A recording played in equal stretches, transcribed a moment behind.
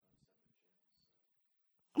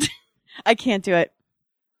I can't do it.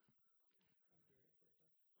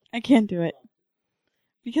 I can't do it.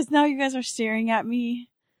 Because now you guys are staring at me.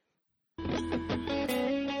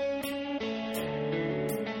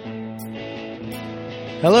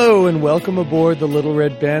 Hello and welcome aboard the Little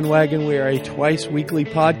Red Bandwagon. We are a twice-weekly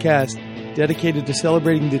podcast dedicated to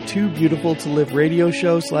celebrating the Too Beautiful to Live radio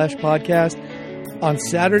show / podcast. On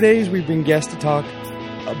Saturdays, we bring guests to talk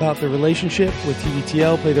about their relationship with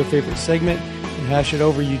TBTL, play their favorite segment, and hash it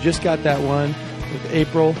over. You just got that one with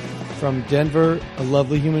April from Denver, a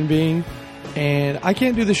lovely human being. And I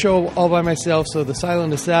can't do the show all by myself, so the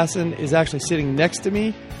silent assassin is actually sitting next to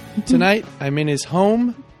me tonight. I'm in his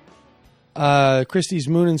home. Christy's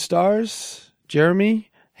Moon and Stars, Jeremy,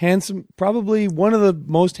 handsome, probably one of the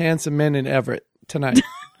most handsome men in Everett tonight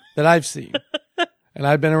that I've seen. And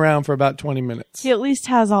I've been around for about 20 minutes. He at least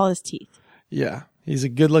has all his teeth. Yeah, he's a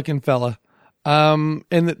good looking fella. And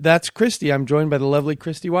that's Christy. I'm joined by the lovely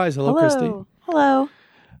Christy Wise. Hello, Christy. Hello.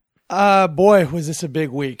 Boy, was this a big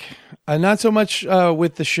week. Not so much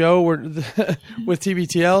with the show or with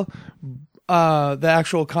TBTL, the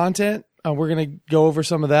actual content. We're going to go over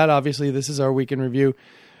some of that. Obviously, this is our week in review.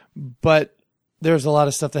 But there's a lot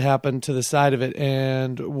of stuff that happened to the side of it.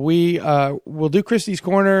 And we'll do Christy's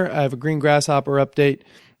Corner. I have a green grasshopper update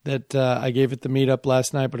that I gave at the meetup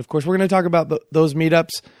last night. But, of course, we're going to talk about those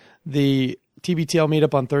meetups, the TBTL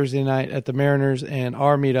meetup on Thursday night at the Mariners and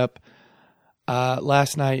our meetup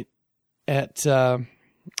last night at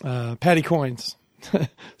Patty Coins.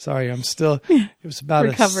 Sorry, I'm still, it was about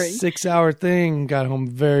recovering. A 6-hour thing. Got home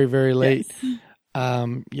very, very late.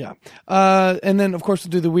 Yes. Yeah. And then, of course,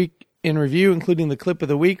 we'll do the week in review, including the clip of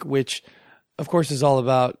the week, which, of course, is all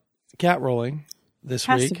about cat rolling this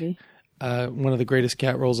Has week. to be. One of the greatest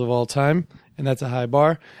cat rolls of all time, and that's a high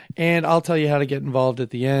bar. And I'll tell you how to get involved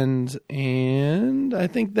at the end. And I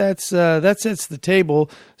think that sets the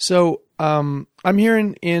table. So I'm here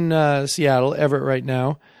in Seattle, Everett right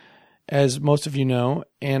now, as most of you know,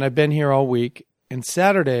 and I've been here all week. And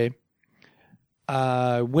Saturday,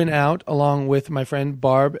 I went out along with my friend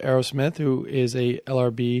Barb Aerosmith, who is a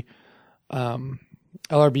LRB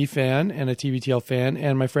fan and a TBTL fan,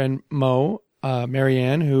 and my friend Mo,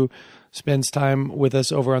 Marianne, who spends time with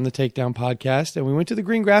us over on the Takedown podcast. And we went to the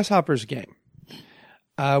Green Grasshoppers game.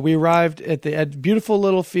 We arrived at the beautiful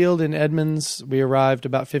little field in Edmonds. We arrived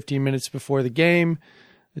about 15 minutes before the game.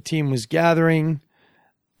 The team was gathering.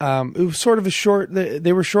 It was sort of a short.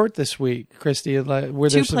 They were short this week, Christy. Were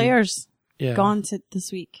there 2 players gone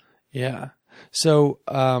this week. Yeah. So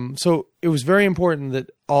it was very important that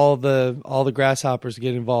all the Grasshoppers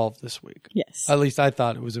get involved this week. Yes. At least I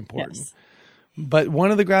thought it was important. Yes. But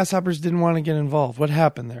one of the Grasshoppers didn't want to get involved. What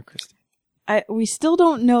happened there, Christy? We still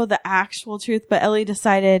don't know the actual truth, but Ellie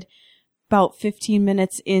decided about 15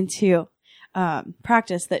 minutes into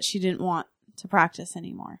practice that she didn't want to practice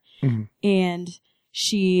anymore. Mm-hmm. And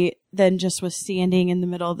she then just was standing in the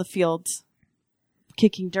middle of the field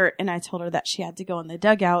kicking dirt, and I told her that she had to go in the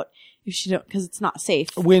dugout if she don't, because it's not safe.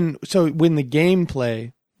 When the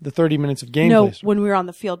gameplay, the 30 minutes of gameplay. No, when we were on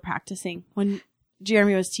the field practicing, when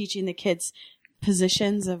Jeremy was teaching the kids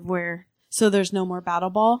positions of where, so there's no more battle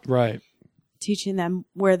ball. Right. Teaching them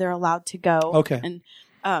where they're allowed to go. Okay.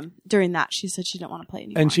 And during that, she said she didn't want to play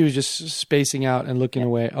anymore. And she was just spacing out and looking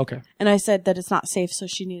away. Okay. And I said that it's not safe, so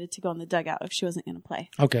she needed to go in the dugout if she wasn't going to play.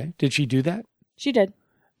 Okay. Did she do that? She did.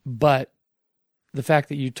 But the fact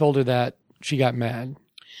that you told her that, she got mad.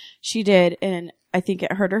 She did, and I think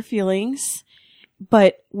it hurt her feelings.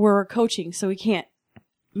 But we're coaching, so we can't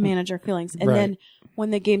manage our feelings. And then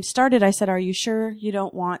when the game started, I said, "Are you sure you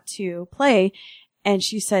don't want to play?" And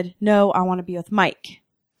she said, "No, I want to be with Mike."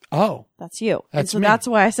 Oh. That's you. That's and so me. That's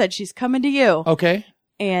why I said she's coming to you. Okay.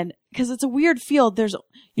 And because it's a weird field,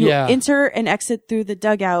 you enter and exit through the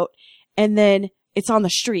dugout, and then it's on the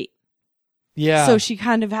street. Yeah. So she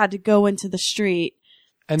kind of had to go into the street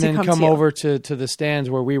and then come over to the stands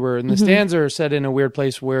where we were. And the stands are set in a weird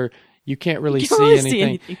place where you can't really see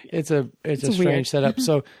anything. It's a strange weird setup.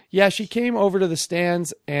 So yeah, she came over to the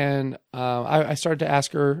stands, and I started to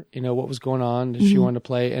ask her, what was going on, if she wanted to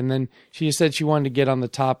play, and then she just said she wanted to get on the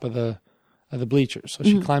top of the bleachers. So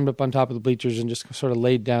she climbed up on top of the bleachers and just sort of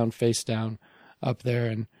laid down, face down, up there,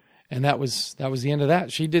 and that was the end of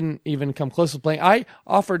that. She didn't even come close to playing. I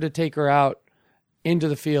offered to take her out into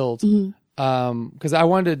the field. Because I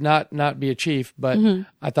wanted to not be a chief, but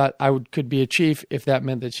I thought I could be a chief if that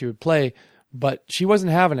meant that she would play. But she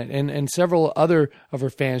wasn't having it, and several other of her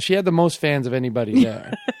fans. She had the most fans of anybody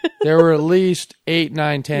there. There were at least 8,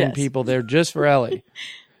 9, 10 people there just for Ellie,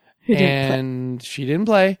 and she didn't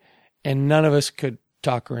play, and none of us could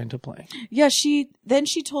talk her into playing. Yeah, she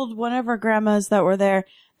told one of her grandmas that were there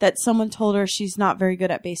that someone told her she's not very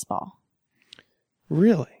good at baseball.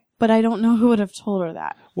 Really? But I don't know who would have told her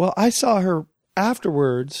that. Well, I saw her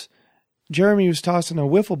afterwards. Jeremy was tossing a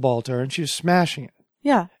wiffle ball to her, and she was smashing it.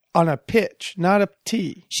 Yeah. On a pitch, not a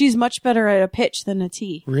tee. She's much better at a pitch than a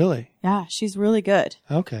tee. Really? Yeah, she's really good.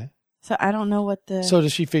 Okay. So I don't know what the... So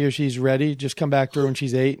does she figure she's ready? Just come back to her when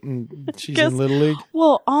she's 8 and she's in Little League?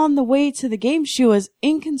 Well, on the way to the game, she was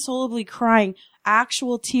inconsolably crying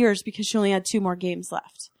actual tears because she only had 2 more games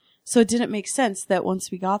left. So it didn't make sense that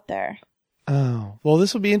once we got there. Oh. Well,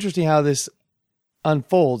 this will be interesting how this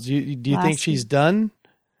unfolds. Do you think she's done?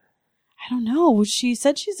 I don't know. She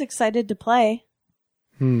said she's excited to play.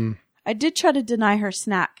 I did try to deny her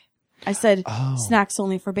snack. I said, snacks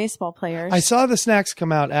only for baseball players. I saw the snacks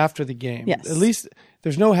come out after the game. Yes. At least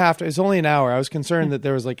there's no half. It's only an hour. I was concerned that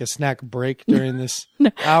there was like a snack break during this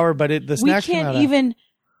hour, but the snacks we come out. can't even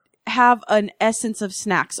have an essence of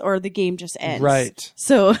snacks or the game just ends. Right.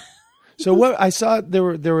 So what I saw, there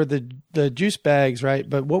were the juice bags, right?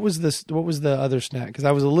 But what was the other snack? Because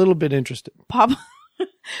I was a little bit interested.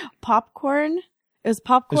 Popcorn. It was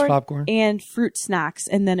popcorn, and fruit snacks,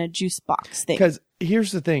 and then a juice box thing. Because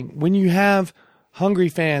here's the thing: when you have hungry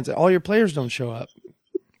fans, all your players don't show up.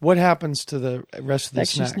 What happens to the rest of the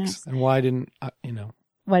snacks? And why didn't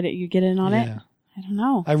Why didn't you get in on it? I don't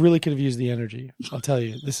know. I really could have used the energy. I'll tell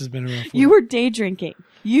you, this has been a rough week. You were day drinking.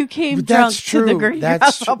 You came drunk to the Green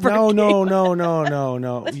Grasshopper game.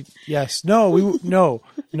 No. Yes, no.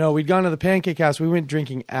 We'd gone to the Pancake House. We went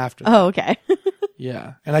drinking after that. Oh, okay.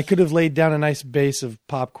 Yeah, and I could have laid down a nice base of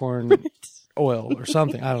popcorn oil or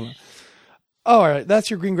something. I don't know. All right,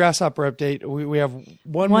 that's your Green Grasshopper update. We have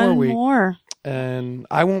one more week. And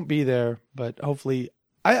I won't be there, but hopefully,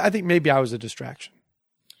 I think maybe I was a distraction.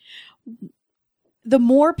 The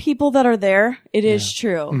more people that are there, it is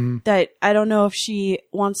true that I don't know if she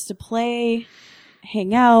wants to play,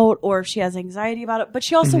 hang out, or if she has anxiety about it, but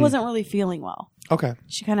she also wasn't really feeling well. Okay.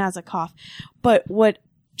 She kind of has a cough. But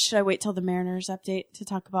should I wait till the Mariners update to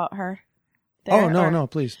talk about her? There, no,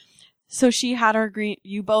 please. So she had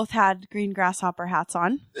you both had Green Grasshopper hats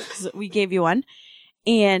on. We gave you one.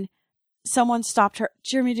 And someone stopped her.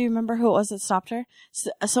 Jeremy, do you remember who it was that stopped her?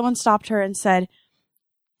 Someone stopped her and said,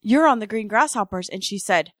 "You're on the Green Grasshoppers." And she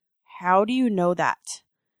said, "How do you know that?"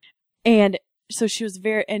 And so she was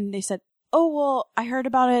and they said, "Oh, well, I heard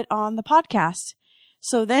about it on the podcast."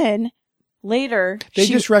 So then later, they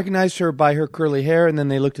just recognized her by her curly hair, and then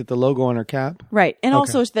they looked at the logo on her cap. Right. And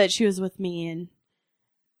also that she was with me and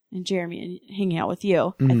Jeremy and hanging out with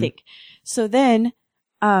you, I think. So then,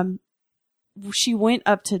 she went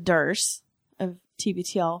up to Durst of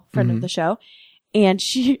TBTL, friend of the show, and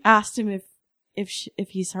she asked him if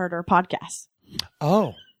he's heard our podcast.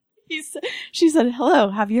 Oh. She said, "Hello,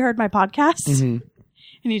 have you heard my podcast?" And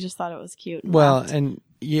he just thought it was cute. And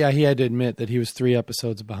yeah, he had to admit that he was 3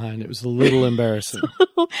 episodes behind. It was a little embarrassing.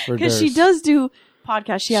 Because she does do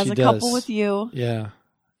podcasts. She has a couple with you. Yeah.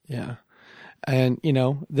 And,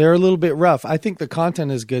 they're a little bit rough. I think the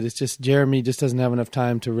content is good. It's just Jeremy just doesn't have enough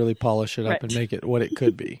time to really polish it up and make it what it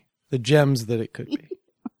could be. The gems that it could be.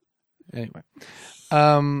 Anyway.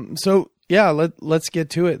 So, yeah, let's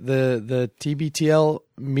get to it. The TBTL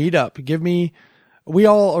meetup. We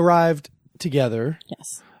all arrived together.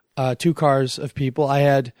 Yes. 2 cars of people. I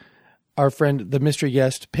had our friend, the mystery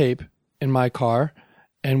guest, Pape, in my car,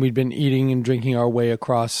 and we'd been eating and drinking our way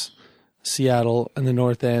across Seattle and the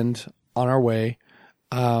North End on our way.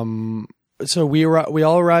 So we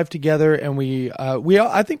all arrived together, and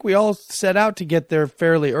I think we all set out to get there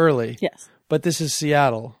fairly early. Yes. But this is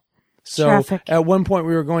Seattle. So Traffic. At one point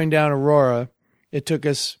we were going down Aurora. It took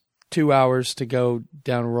us 2 hours to go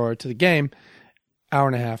down Aurora to the game. Hour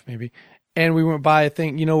and a half maybe. And we went by a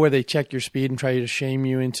thing, where they check your speed and try to shame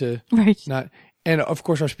you into not. And of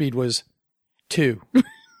course, our speed was 2.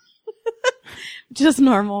 Just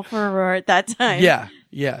normal for Aurora at that time.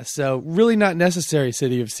 Yeah. So really not necessary,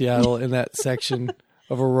 city of Seattle, in that section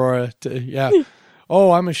of Aurora.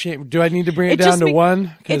 Oh, I'm ashamed. Do I need to bring it down to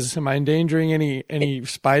 1? Because am I endangering any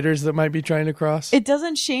spiders that might be trying to cross? It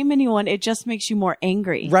doesn't shame anyone. It just makes you more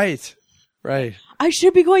angry. Right. I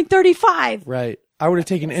should be going 35. Right. I would have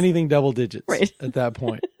taken anything double digits at that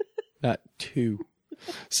point, not 2.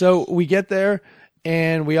 So we get there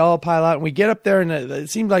and we all pile out and we get up there, and it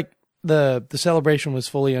seemed like the celebration was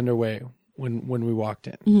fully underway when we walked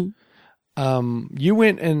in. You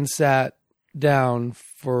went and sat down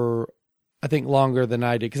for, I think, longer than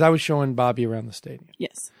I did because I was showing Bobby around the stadium.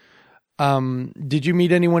 Yes. Did you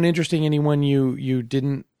meet anyone interesting? Anyone you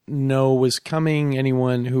didn't know was coming?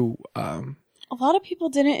 Anyone who? A lot of people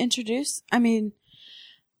didn't introduce. I mean,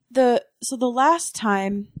 the last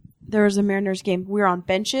time there was a Mariners game. We were on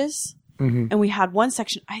benches, and we had one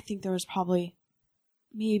section. I think there was probably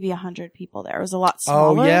maybe 100 people there. It was a lot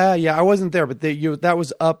smaller. Oh, yeah. I wasn't there, but that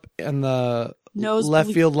was up in the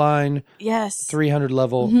left field line. Yes. 300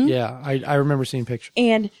 level. Yeah, I remember seeing pictures.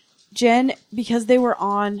 And Jen, because they were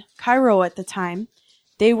on Cairo at the time,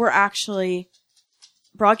 they were actually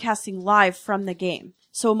broadcasting live from the game.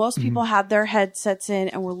 So most people had their headsets in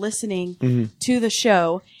and were listening to the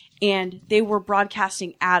show, and they were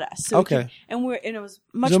broadcasting at us. So okay. And it was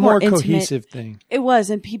much It was a more more intimate. cohesive thing. It was,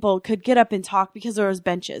 and people could get up and talk because there was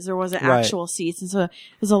benches. There wasn't actual seats. And so it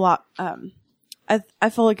was a lot, I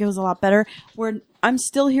felt like it was a lot better. Where I'm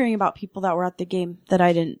still hearing about people that were at the game that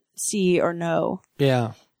I didn't see or know.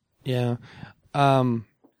 Yeah. Yeah.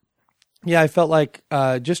 I felt like,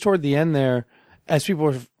 just toward the end there, as people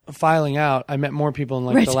were filing out, I met more people in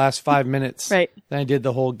like the last 5 minutes than I did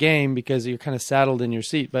the whole game, because you're kind of saddled in your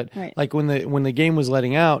seat. But like when the game was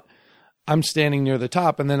letting out, I'm standing near the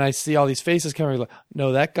top, and then I see all these faces coming. Like,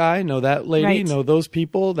 know that guy, know that lady, know those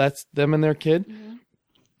people. That's them and their kid.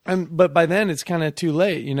 But by then it's kind of too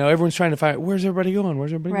late. Everyone's trying to find out, where's everybody going?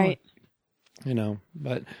 Where's everybody going?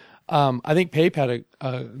 But I think Pape had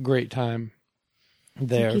a great time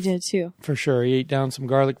there. I think he did too. For sure. He ate down some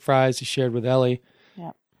garlic fries he shared with Ellie.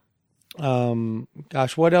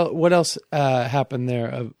 Gosh, what else happened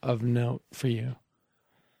there of note for you?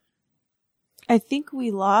 I think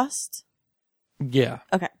we lost. Yeah.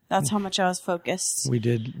 Okay. That's how much I was focused. We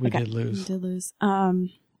did lose. We did lose.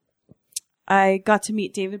 I got to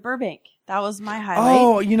meet David Burbank. That was my highlight.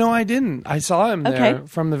 Oh, I didn't. I saw him there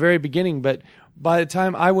from the very beginning, but by the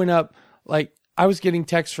time I went up, like, I was getting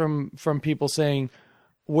texts from people saying,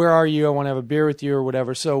 where are you? I want to have a beer with you or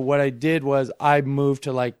whatever. So what I did was I moved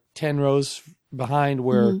to like 10 rows behind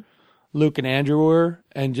where Luke and Andrew were,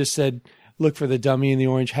 and just said, look for the dummy in the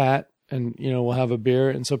orange hat, and, we'll have a beer.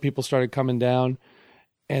 And so people started coming down,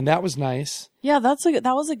 and that was nice. Yeah, that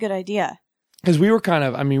was a good idea. Because we were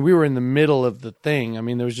we were in the middle of the thing. I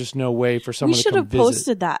mean, there was just no way for someone to come visit. We should have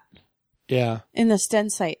posted that. Yeah. In the Sten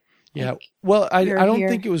site. Yeah. Well, I don't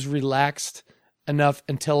think it was relaxed enough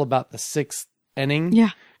until about the 6th inning.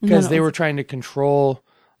 Yeah. Because they were trying to control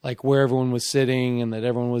like where everyone was sitting and that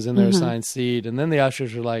everyone was in their assigned seat. And then the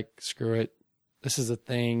ushers were like, screw it. This is a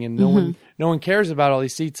thing. And no one cares about all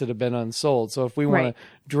these seats that have been unsold. So if we want to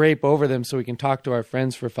drape over them so we can talk to our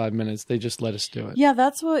friends for 5 minutes, they just let us do it. Yeah,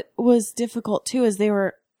 that's what was difficult too, is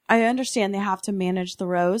I understand they have to manage the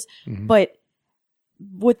rows, but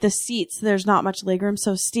with the seats, there's not much legroom.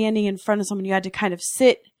 So standing in front of someone, you had to kind of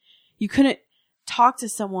sit. You couldn't talk to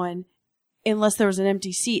someone unless there was an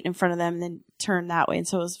empty seat in front of them and then turn that way. And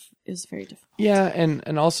so it was very difficult. Yeah.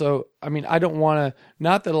 And also, I don't want to,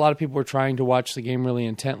 not that a lot of people were trying to watch the game really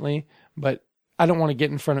intently, but I don't want to get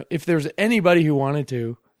in front of, if there's anybody who wanted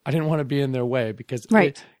to, I didn't want to be in their way, because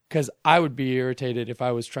I would be irritated if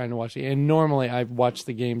I was trying to watch it. And normally I watch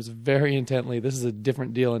the games very intently. This is a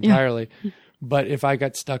different deal entirely. Yeah. But if I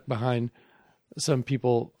got stuck behind some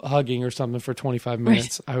people hugging or something for 25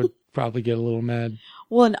 minutes, I would probably get a little mad.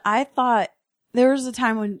 Well, and I thought there was a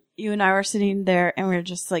time when you and I were sitting there and we were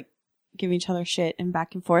just like giving each other shit and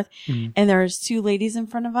back and forth. And there was 2 ladies in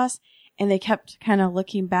front of us, and they kept kind of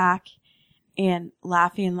looking back and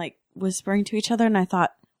laughing and like whispering to each other. And I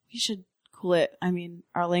thought, we should cool it. I mean,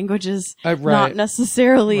 our language is not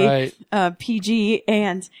necessarily PG.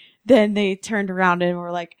 And then they turned around and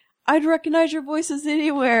were like, I'd recognize your voices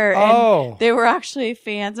anywhere. And they were actually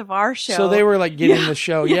fans of our show. So they were like getting the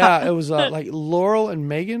show. Yeah. It was like Laurel and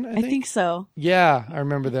Megan, I think so. Yeah, I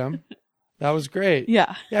remember them. That was great.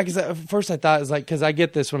 Yeah. Yeah, because at first I thought it was like, because I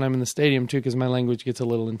get this when I'm in the stadium too, because my language gets a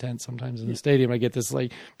little intense sometimes in the stadium. I get this,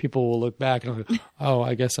 like, people will look back and I'll go, oh,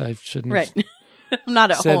 I guess I shouldn't have I'm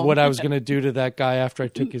not at said home. what I was going to do to that guy after I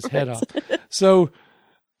took his head off. So,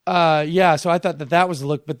 so I thought that was the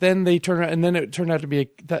look, but then they turned around, and then it turned out to be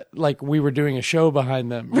like we were doing a show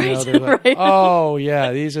behind them. You know, they're like, oh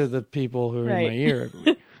yeah, these are the people who are in my ear.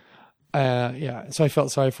 Yeah. So I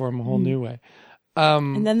felt sorry for them a whole new way.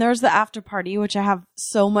 And then there's the after party, which I have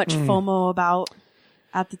so much FOMO about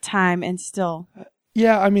at the time, and still.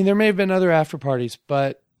 Yeah. I mean, there may have been other after parties,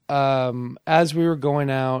 but, as we were going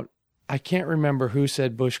out, I can't remember who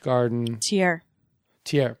said Busch Garden. Tier.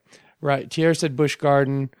 Right. Tier said Busch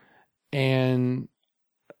Garden. And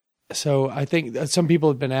so I think some people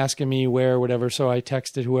have been asking me where, whatever. So I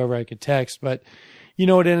texted whoever I could text, but it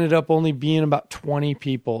ended up only being about 20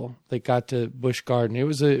 people that got to Busch Garden. It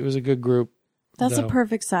was a good group. That's a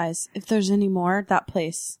perfect size. If there's any more, that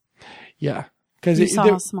place. Yeah. Because you saw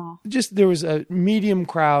how small. There was a medium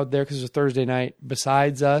crowd there because it was a Thursday night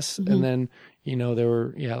besides us. And then, there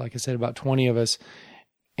were, like I said, about 20 of us.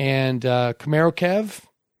 and Camaro Kev.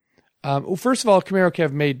 Well, first of all, Camaro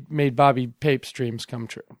Kev made Bobby Pape's dreams come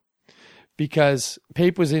true, because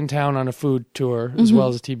Pape was in town on a food tour as well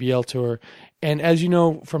as a TBL tour. And as you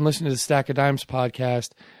know from listening to the Stack of Dimes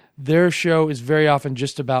podcast, their show is very often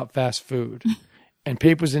just about fast food. And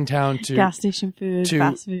Pape was in town to gas station food, to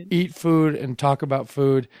fast food, eat food and talk about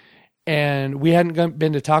food. And we hadn't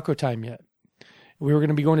been to Taco Time yet. We were going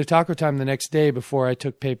to be going to Taco Time the next day before I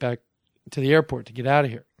took Pape back to the airport to get out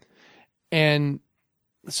of here. And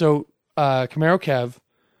so Camaro Kev,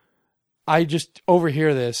 I just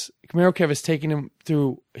overhear this. Camaro Kev is taking him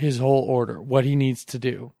through his whole order, what he needs to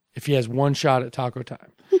do if he has one shot at Taco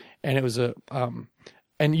Time. And it was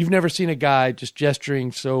and you've never seen a guy just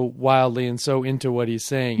gesturing so wildly and so into what he's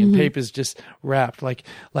saying. And Pape is just wrapped, like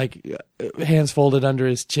hands folded under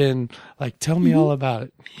his chin, like, tell me all about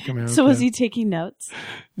it. Camaro So Kev. was he taking notes?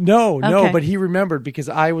 No, Okay. but he remembered because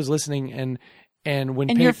I was listening and when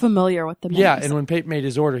And Pape, you're familiar with the menu. yeah, and when Pape made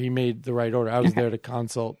his order, he made the right order. I was there to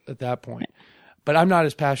consult at that point. But I'm not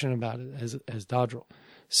as passionate about it as Dodrell.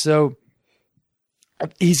 So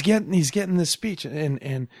he's getting this speech,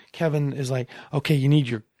 and Kevin is like, okay, you need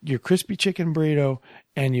your crispy chicken burrito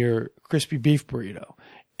and your crispy beef burrito.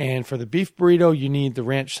 And for the beef burrito, you need the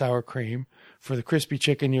ranch sour cream. For the crispy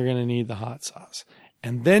chicken, you're going to need the hot sauce.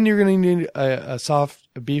 And then you're going to need a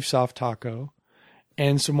beef soft taco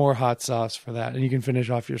and some more hot sauce for that. And you can finish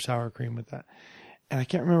off your sour cream with that. And I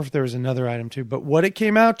can't remember if there was another item too, but what it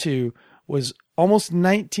came out to was almost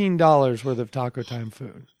 $19 worth of Taco Time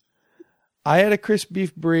food. I had a crisp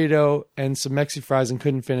beef burrito and some Mexi fries and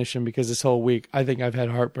couldn't finish them because this whole week I think I've had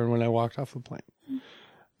heartburn when I walked off the plane.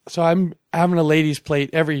 So I'm having a ladies' plate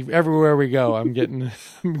everywhere we go. I'm getting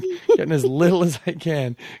as little as I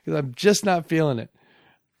can because I'm just not feeling it.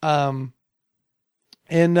 And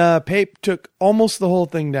Pape took almost the whole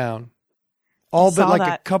thing down, all but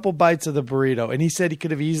like a couple bites of the burrito. And he said he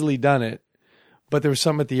could have easily done it, but there was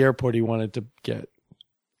something at the airport he wanted to get.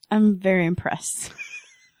 I'm very impressed.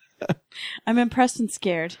 I'm impressed and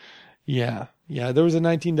scared. Yeah. There was a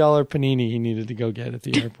 $19 panini he needed to go get at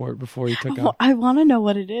the airport before he took off. I want to know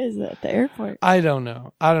what it is at the airport. I don't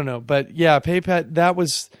know. But yeah, Pape had, that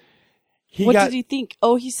was, What did he think?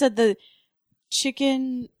 Oh, he said the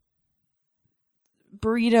chicken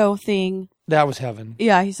burrito thing. That was heaven.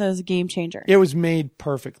 Yeah, he said it was a game changer. It was made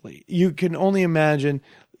perfectly. You can only imagine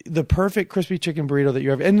the perfect crispy chicken burrito that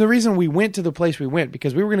you ever. And the reason we went to the place we went,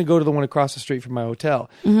 because we were going to go to the one across the street from my hotel.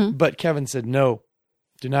 But Kevin said, no,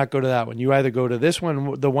 do not go to that one. You either go to this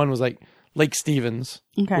one. The one was like Lake Stevens,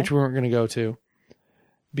 which we weren't going to go to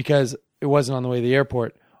because it wasn't on the way to the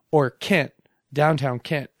airport, or Kent, downtown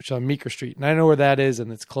Kent, which is on Meeker Street. And I know where that is,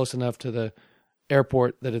 and it's close enough to the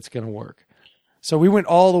airport that it's going to work. So we went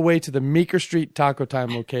all the way to the Meeker Street Taco Time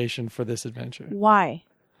location for this adventure. Why?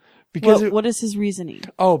 Because what is his reasoning?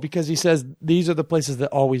 Oh, because he says these are the places that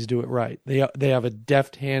always do it right. They have a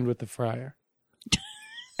deft hand with the fryer.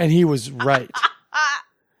 And he was right.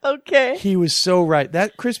 Okay. He was so right.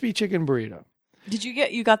 That crispy chicken burrito. Did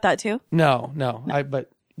you got that too? No. But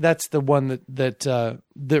that's the one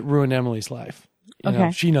that ruined Emily's life. You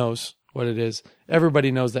know, she knows what it is.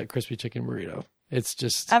 Everybody knows that crispy chicken burrito. It's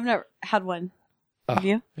just, I've never had one. Have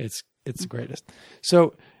you? It's the greatest.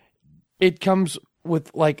 So it comes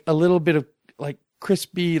with like a little bit of like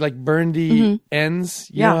crispy, like burnedy ends.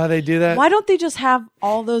 You know how they do that? Why don't they just have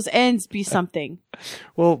all those ends be something?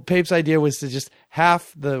 Well, Pape's idea was to just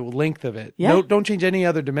half the length of it. Yeah. Don't change any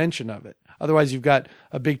other dimension of it. Otherwise, you've got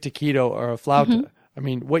a big taquito or a flauta. I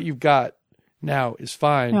mean, what you've got now is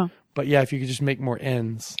fine. Yeah. But yeah, if you could just make more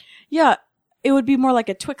ends. Yeah, it would be more like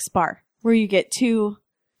a Twix bar where you get two.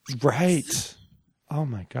 Right. Oh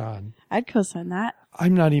my God. I'd co-sign that.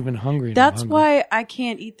 I'm not even hungry. That's why I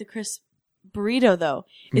can't eat the crisp burrito though,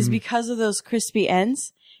 is because of those crispy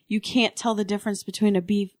ends. You can't tell the difference between a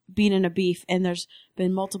bean and a beef. And there's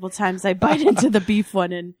been multiple times I bite into the beef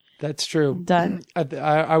one and that's true. I'm done.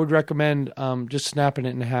 I would recommend just snapping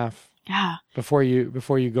it in half. Yeah. Before you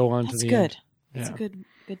go on to the good. end. That's a good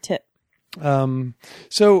tip.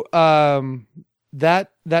 So that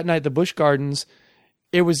night, the Busch Gardens,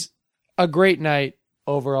 it was a great night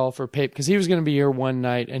overall for Pape because he was going to be here one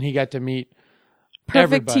night and he got to meet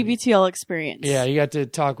perfect everybody. TBTL experience. Yeah, he got to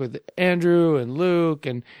talk with Andrew and Luke,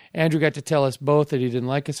 and Andrew got to tell us both that he didn't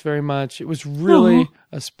like us very much. It was really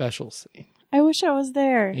a special scene. I wish I was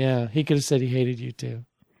there. Yeah, he could have said he hated you too.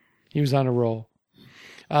 He was on a roll.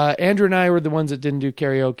 Andrew and I were the ones that didn't do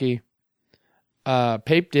karaoke.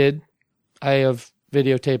 Pape did. I have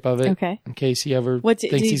videotape of it in case he ever thinks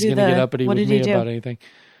he's going to get uppity with me about anything.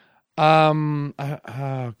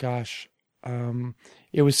 Oh gosh.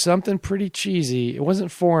 It was something pretty cheesy. It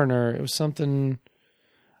wasn't Foreigner. It was something.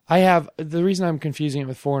 The reason I'm confusing it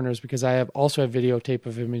with Foreigner is because I also have videotape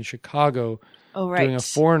of him in Chicago doing a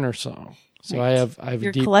Foreigner song. So right. I have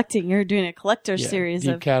You're doing a collector series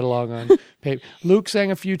deep of catalog on paper. Luke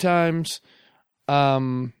sang a few times.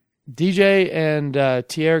 DJ and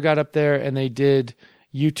Tierre got up there and they did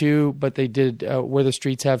U2, but they did Where the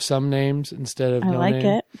Streets Have Some Names instead of I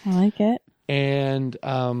like it. And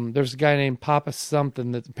there's a guy named Papa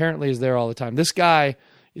something that apparently is there all the time. This guy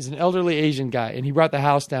is an elderly Asian guy, and he brought the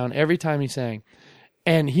house down every time he sang.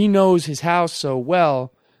 And he knows his house so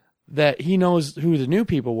well that he knows who the new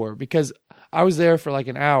people were, because I was there for like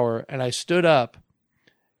an hour, and I stood up,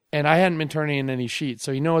 and I hadn't been turning in any sheets,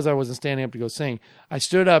 so he knows I wasn't standing up to go sing. I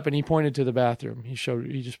stood up, and he pointed to the bathroom. He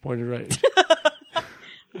just pointed right.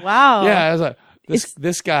 Wow. Yeah, I was like,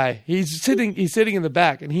 this guy, he's sitting in the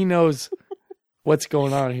back, and he knows what's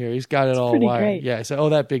going on here. He's got it all wired. Great. Yeah, I said,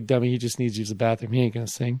 that big dummy, he just needs to use the bathroom. He ain't gonna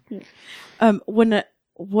sing.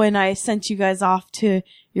 When I sent you guys off to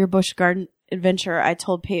your Busch Garden adventure, I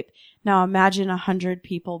told Pape, now imagine 100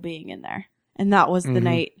 people being in there, and that was the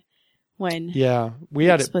night when we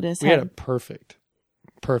had it perfect,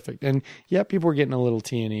 and people were getting a little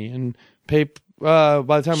T&E, and Pape. By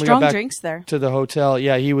the time we got back drinks there to the hotel,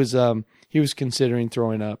 he was considering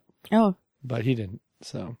throwing up. Oh, but he didn't.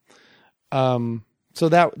 So, so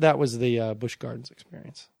that was the Busch Gardens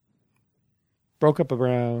experience. Broke up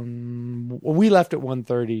around. Well, we left at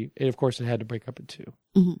 1:30. Of course, it had to break up at 2.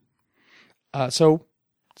 Mm-hmm. So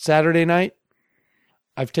Saturday night,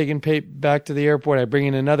 I've taken Pape back to the airport. I bring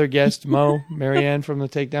in another guest, Mo, Marianne from the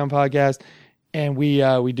Takedown podcast, and we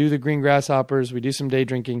do the Green Grasshoppers. We do some day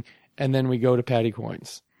drinking. And then we go to Patty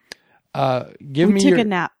Coyne's. We took a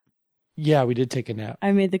nap. Yeah, we did take a nap.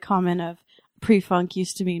 I made the comment of pre-funk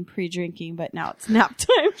used to mean pre-drinking, but now it's nap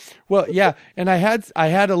time. Well, yeah, and I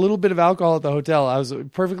had a little bit of alcohol at the hotel. I was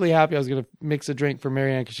perfectly happy I was going to mix a drink for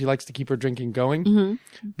Marianne because she likes to keep her drinking going,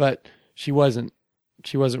 but she wasn't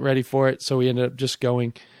ready for it, so we ended up just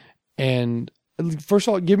going. And first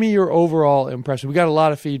of all, give me your overall impression. We got a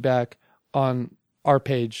lot of feedback on our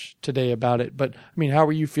page today about it, but I mean, how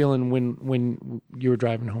were you feeling when you were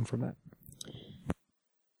driving home from that?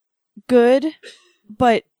 Good,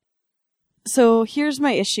 but so here's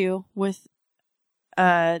my issue with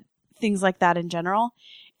things like that in general,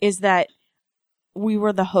 is that we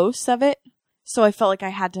were the hosts of it, so I felt like I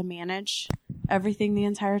had to manage everything the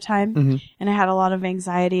entire time, and I had a lot of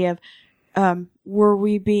anxiety of were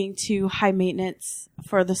we being too high maintenance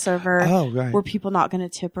for the server? Oh, right. Were people not going to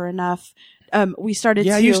tip her enough? We started.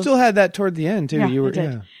 Yeah, you still had that toward the end too. Yeah, you were.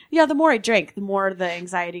 Yeah. The more I drank, the more the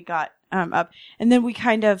anxiety got up, and then we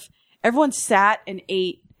everyone sat and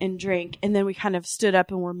ate and drank, and then we kind of stood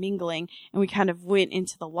up and were mingling, and we kind of went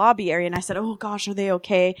into the lobby area, and I said, "Oh gosh, are they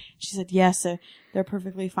okay?" She said, "Yes, they're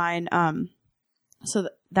perfectly fine." So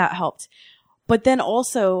that helped, but then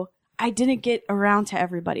also I didn't get around to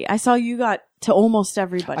everybody. I saw you got to almost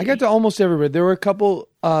everybody. I got to almost everybody. There were a couple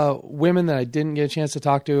women that I didn't get a chance to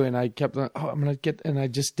talk to, and I kept I'm going to get, and I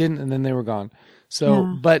just didn't, and then they were gone. So,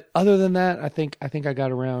 but other than that, I think I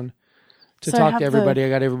got around to talk to everybody. I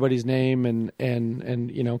got everybody's name and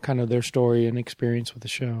kind of their story and experience with the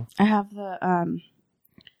show. I have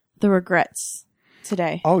the regrets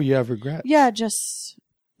today. Oh, you have regrets? Yeah, just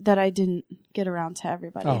that I didn't get around to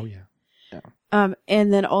everybody. Oh, yeah.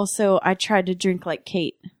 And then also I tried to drink like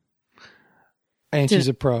Kate. And she's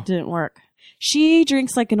a pro. Didn't work. She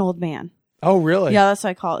drinks like an old man. Oh, really? Yeah, that's what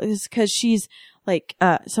I call it. It's because she's like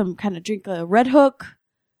some kind of drink, a Red Hook,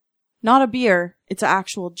 not a beer. It's an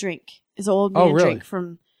actual drink. It's an old man drink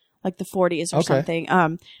from like the 40s or something.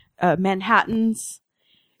 Manhattans.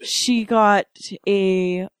 She got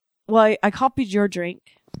I copied your drink.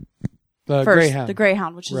 The first, Greyhound. The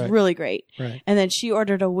Greyhound, which is really great. Right. And then she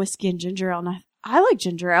ordered a whiskey and ginger ale, and I like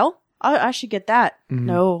ginger ale. I should get that. Mm-hmm.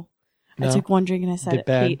 No. I took one drink and I said,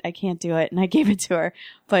 Kate, I can't do it. And I gave it to her.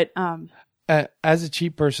 But as a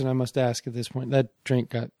cheap person, I must ask at this point, that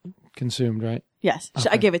drink got consumed, right? Yes. Okay.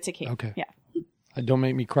 I gave it to Kate. Okay. Yeah. Don't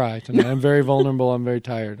make me cry tonight. I'm very vulnerable. I'm very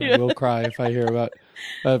tired. I will cry if I hear about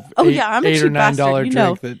I'm a cheap $8 or $9 bastard.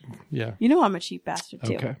 drink that, yeah. You know I'm a cheap bastard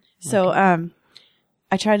too. Okay. So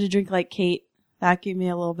I tried to drink like Kate. That gave me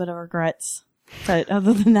a little bit of regrets. But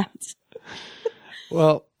other than that.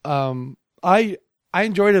 Well, I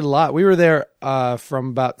enjoyed it a lot. We were there from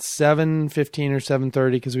about 7:15 or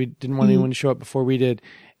 7:30 because we didn't want anyone to show up before we did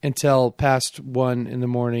until past 1 in the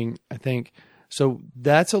morning, I think. So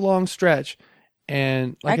that's a long stretch.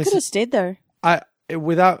 And like I could have stayed there.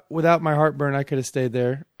 Without my heartburn, I could have stayed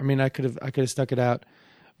there. I mean, I could have stuck it out.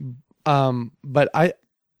 But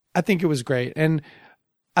I think it was great. And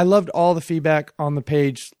I loved all the feedback on the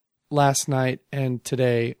page last night and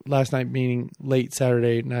today, last night meaning late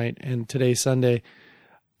Saturday night and today Sunday,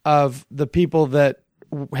 of the people that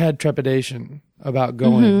had trepidation about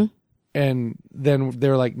going. And then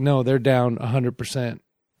they're like, no, they're down 100%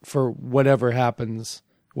 for whatever happens,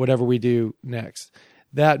 whatever we do next.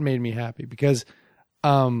 That made me happy because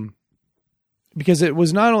it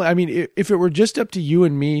was not only, I mean, if it were just up to you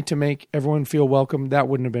and me to make everyone feel welcome, that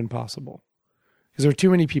wouldn't have been possible because there were too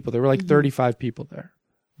many people. There were like 35 people there,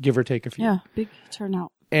 give or take a few. Yeah, big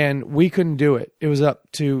turnout. And we couldn't do it. It was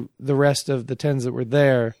up to the rest of the 10s that were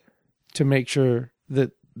there to make sure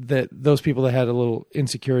that those people that had a little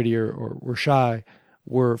insecurity or were shy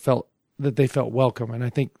felt welcome. And I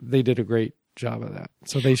think they did a great job of that.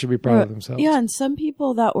 So they should be proud of themselves. Yeah, and some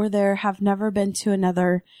people that were there have never been to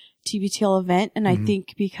another TBTL event, and I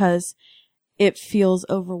think because it feels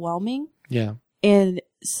overwhelming. Yeah. And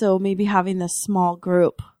so maybe having this small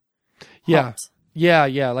group helped.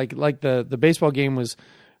 Yeah. Like the baseball game was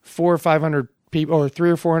 400 or 500 people or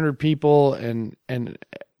 300 or 400 people and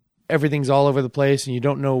everything's all over the place and you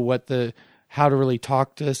don't know how to really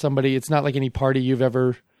talk to somebody. It's not like any party you've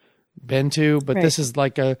ever been to, but this is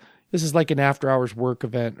like an after hours work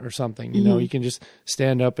event or something, you know, you can just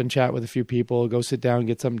stand up and chat with a few people, go sit down,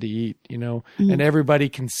 get something to eat, you know, and everybody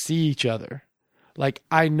can see each other. Like,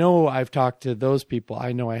 I know I've talked to those people.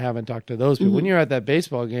 I know I haven't talked to those people. When you're at that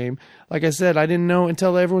baseball game, like I said, I didn't know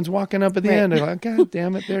until everyone's walking up at the end. I'm like, God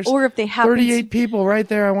damn it. There's or if they 38 people right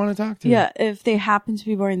there I want to talk to. Yeah. If they happen to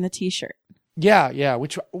be wearing the t-shirt. Yeah.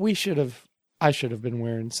 Which I should have been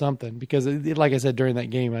wearing something because like I said, during that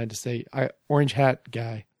game, I had to say, orange hat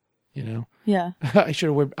guy, you know? Yeah.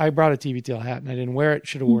 I brought a TBTL hat and I didn't wear it.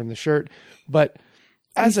 Should have worn the shirt. But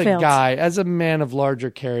as a guy, as a man of larger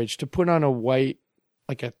carriage, to put on a white,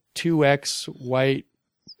 like a 2X white,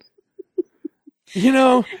 you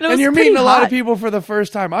know, and you're meeting a lot of people for the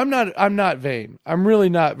first time. I'm not vain. I'm really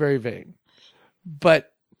not very vain,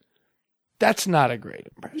 but that's not a great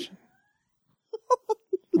impression.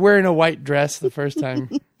 Wearing a white dress the first time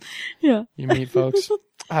you meet folks.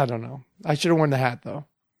 I don't know. I should have worn the hat though.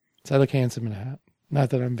 So I look handsome in a hat. Not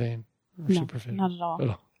that I'm vain. Or super fit. Not at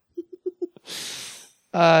all.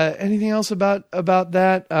 Anything else about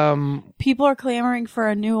that? People are clamoring for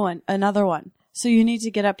another one. So you need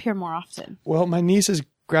to get up here more often. Well, my niece is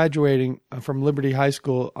graduating from Liberty High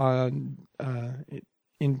School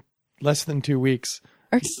in less than 2 weeks.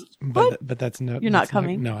 But that's You're not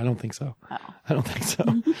coming? No, I don't think so. Oh. I don't think so.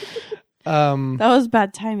 That was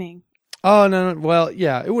bad timing. Oh no. Well,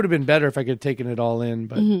 yeah, it would have been better if I could have taken it all in,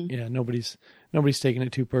 but yeah, nobody's taking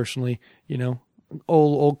it too personally, you know.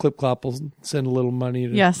 Old Clip Clop will send a little money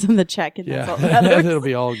to send the check and that's all that matters. It'll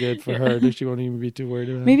be all good for her. She won't even be too worried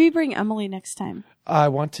about it. Maybe bring Emily next time. I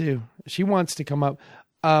want to. She wants to come up.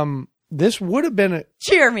 This would have been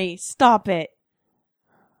Jeremy, stop it.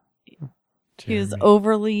 He was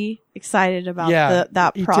overly excited about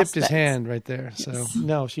that he prospect. tipped his hand right there. So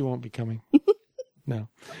no, she won't be coming. No.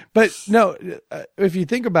 But no, if you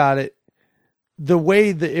think about it, the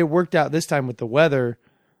way that it worked out this time with the weather,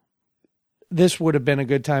 this would have been a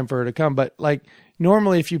good time for her to come. But like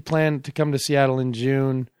normally if you plan to come to Seattle in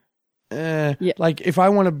June, like if I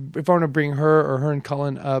want to bring her or her and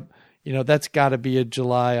Cullen up, you know, that's got to be a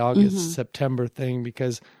July, August, September thing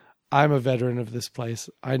because I'm a veteran of this place.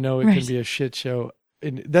 I know it can be a shit show.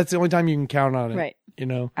 And that's the only time you can count on it. Right. You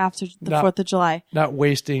know, after the 4th of July. Not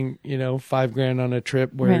wasting, you know, $5,000 on a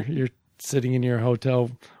trip where you're sitting in your hotel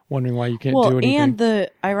wondering why you can't do anything. And the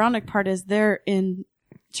ironic part is they're in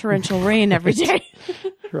torrential rain every day.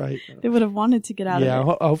 Right. They would have wanted to get out of it. Yeah,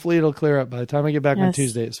 hopefully it'll clear up. By the time I get back on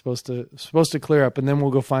Tuesday, it's supposed to clear up, and then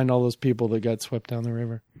we'll go find all those people that got swept down the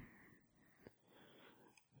river.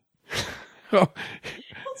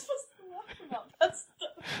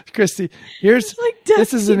 Christy,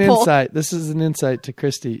 this is an insight. This is an insight to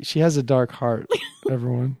Christy. She has a dark heart,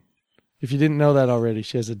 everyone. If you didn't know that already,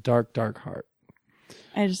 she has a dark, dark heart.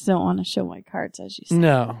 I just don't want to show my cards, as you said.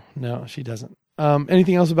 No, she doesn't.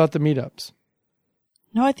 Anything else about the meetups?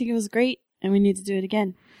 No, I think it was great, and we need to do it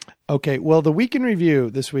again. Okay, well, the week in review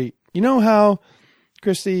this week. You know how,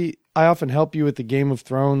 Christy, I often help you with the Game of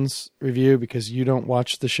Thrones review because you don't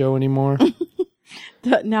watch the show anymore?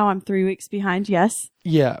 Now I'm 3 weeks behind, yes.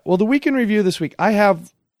 Yeah. Well, the week in review this week, I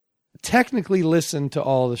have technically listened to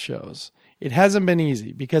all the shows. It hasn't been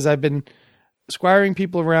easy because I've been squiring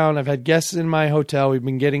people around. I've had guests in my hotel. We've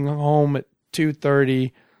been getting home at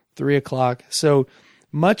 2:30, 3 o'clock. So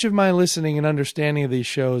much of my listening and understanding of these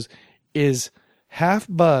shows is half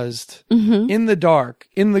buzzed in the dark,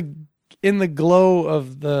 in the glow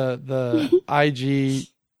of the IG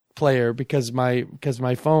player because my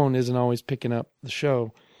phone isn't always picking up the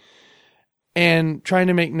show, and trying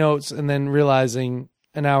to make notes and then realizing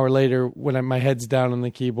an hour later when my head's down on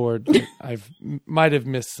the keyboard that might have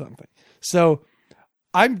missed something. So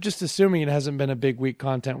I'm just assuming it hasn't been a big week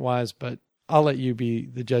content wise, but I'll let you be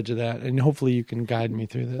the judge of that, and hopefully you can guide me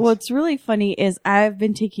through this. What's really funny is I've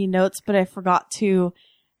been taking notes, but I forgot to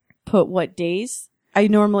put what days. I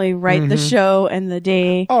normally write the show and the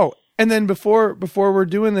day. Oh, and then before we're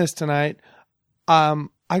doing this tonight,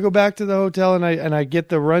 I go back to the hotel and I get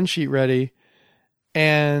the run sheet ready,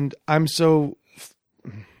 and I'm so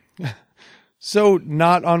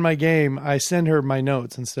not on my game. I send her my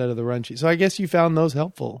notes instead of the run sheet. So I guess you found those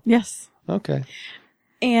helpful. Yes. Okay.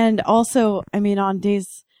 And also, I mean, on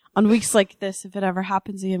weeks like this, if it ever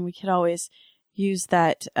happens again, we could always use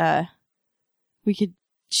that, we could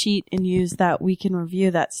cheat and use that week in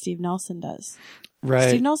review that Steve Nelson does. Right.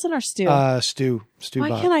 Steve Nelson or Stu? Stu.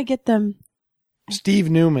 Why can't I get them?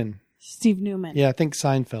 Steve Newman. Steve Newman. Yeah, I think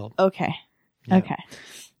Seinfeld. Okay. Yeah. Okay.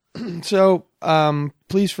 So,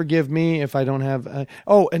 please forgive me if I don't have,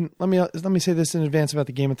 and let me say this in advance about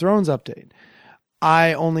the Game of Thrones update.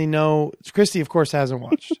 I only know, Christy, of course, hasn't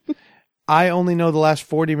watched. I only know the last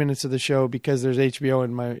 40 minutes of the show because there's HBO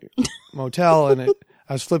in my motel, and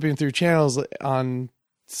I was flipping through channels on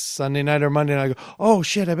Sunday night or Monday, and I go, oh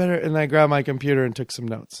shit, and I grabbed my computer and took some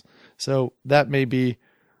notes. So that may be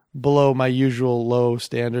below my usual low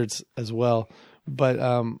standards as well. But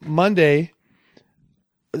Monday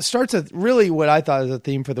starts with really what I thought is a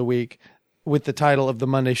theme for the week with the title of the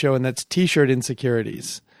Monday show, and that's T-shirt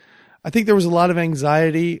insecurities. I think there was a lot of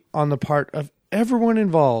anxiety on the part of everyone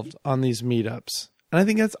involved on these meetups. And I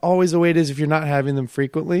think that's always the way it is if you're not having them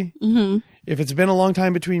frequently. Mm-hmm. If it's been a long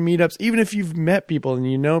time between meetups, even if you've met people and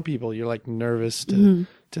you know people, you're like nervous to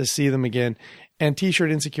see them again. And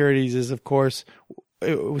T-shirt insecurities is, of course,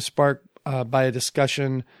 it was sparked by a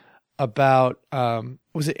discussion about,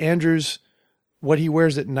 was it Andrew's, what he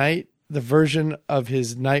wears at night? The version of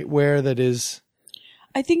his nightwear that is...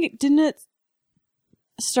 I think didn't it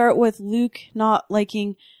start with Luke not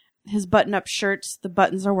liking his button-up shirts? The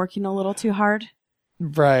buttons are working a little too hard.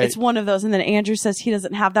 Right. It's one of those. And then Andrew says he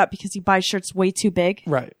doesn't have that because he buys shirts way too big.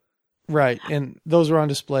 Right. And those were on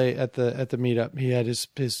display at the meetup. He had his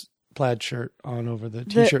plaid shirt on over the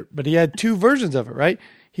T-shirt, but he had two versions of it, right?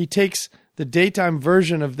 He takes the daytime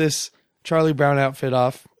version of this Charlie Brown outfit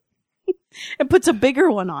off and puts a bigger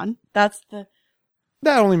one on. That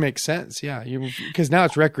only makes sense. Yeah. Because now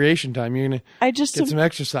it's recreation time. You're going to get some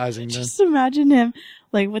exercising done. Just imagine him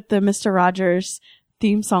like with the Mr. Rogers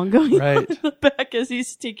theme song going right on in the back as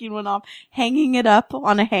he's taking one off, hanging it up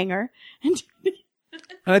on a hanger. And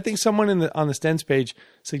I think someone on the Stens page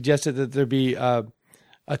suggested that there be a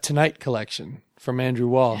Tonight collection from Andrew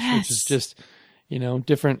Walsh, which is just,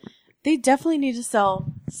 different. They definitely need to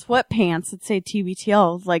sell sweatpants that say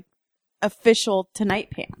TBTL, like official Tonight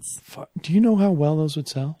pants. Do you know how well those would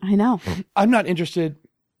sell? I know. I'm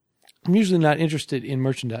usually not interested in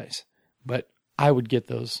merchandise, but I would get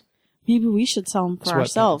those. Maybe we should sell them for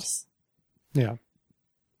ourselves. Yeah.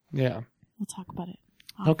 We'll talk about it.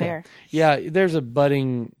 Okay. There. Yeah, there's a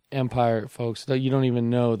budding empire, folks, that you don't even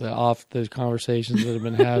know the conversations that have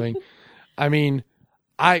been having. I mean,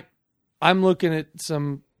 I'm looking at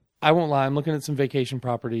some, I won't lie, I'm looking at some vacation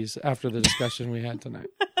properties after the discussion we had tonight.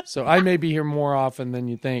 So I may be here more often than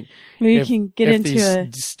you think. Maybe you can get into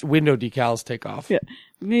these window decals take off. Yeah.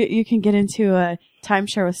 You can get into a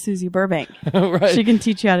timeshare with Susie Burbank. Right. She can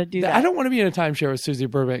teach you how to do that. I don't want to be in a timeshare with Susie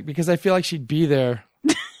Burbank because I feel like she'd be there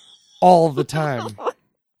all the time.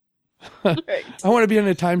 Right. I want to be in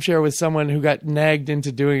a timeshare with someone who got nagged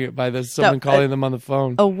into doing it by someone calling them on the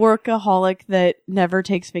phone. A workaholic that never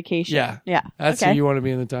takes vacation. Yeah. That's who you want to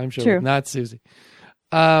be in the timeshare with, not Susie.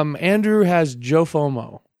 Andrew has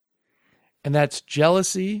JOFOMO, and that's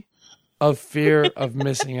jealousy of fear of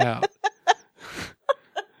missing out.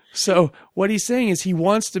 So what he's saying is he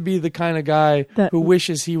wants to be the kind of guy who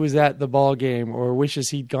wishes he was at the ball game or wishes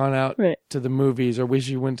he'd gone out to the movies or wishes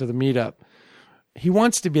he went to the meetup. He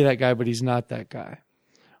wants to be that guy, but he's not that guy.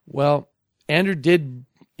 Well, Andrew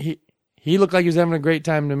he looked like he was having a great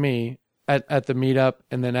time to me at the meetup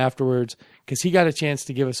and then afterwards because he got a chance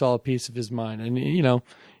to give us all a piece of his mind. And,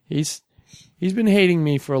 he's been hating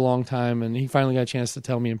me for a long time and he finally got a chance to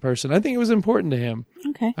tell me in person. I think it was important to him.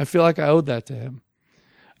 Okay. I feel like I owed that to him.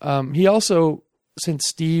 He also, since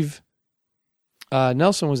Steve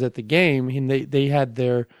Nelson was at the game, they had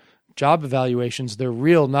their job evaluations, their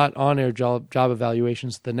real, not on-air job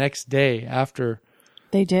evaluations the next day after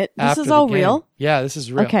They did? This after is the all game. real? Yeah, this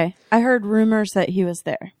is real. Okay. I heard rumors that he was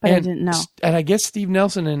there, but I didn't know. And I guess Steve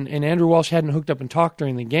Nelson and Andrew Walsh hadn't hooked up and talked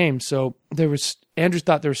during the game, so Andrew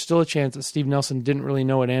thought there was still a chance that Steve Nelson didn't really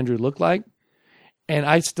know what Andrew looked like, and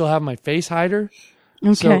I still have my face hider.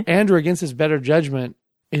 Okay. So Andrew, against his better judgment,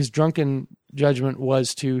 his drunken judgment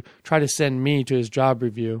was to try to send me to his job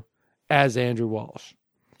review as Andrew Walsh.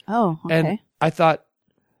 Oh, okay. And I thought,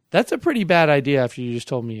 that's a pretty bad idea after you just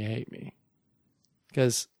told me you hate me.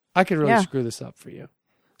 Because I could really screw this up for you.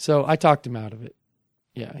 So I talked him out of it.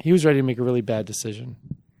 Yeah, he was ready to make a really bad decision.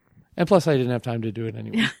 And plus, I didn't have time to do it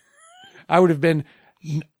anyway. I would have been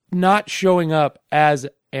not showing up as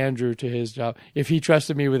Andrew to his job. If he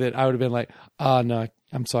trusted me with it, I would have been like, no,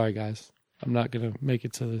 I'm sorry, guys. I'm not going to make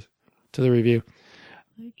it to the review.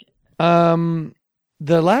 The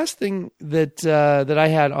last thing that I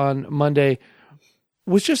had on Monday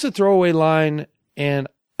was just a throwaway line, and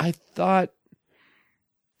I thought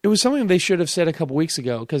it was something they should have said a couple weeks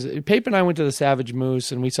ago, because Pape and I went to the Savage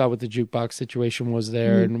Moose, and we saw what the jukebox situation was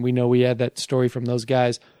there, and we know we had that story from those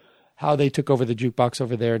guys, how they took over the jukebox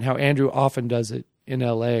over there, and how Andrew often does it in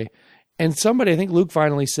L.A. And somebody, I think Luke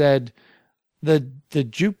finally said, the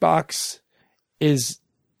jukebox is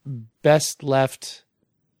best left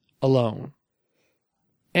alone.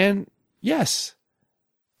 And yes,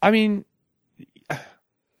 I mean,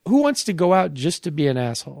 who wants to go out just to be an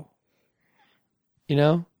asshole? You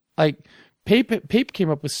know, like Pape came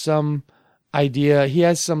up with some idea. He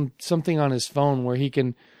has something on his phone where he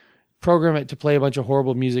can program it to play a bunch of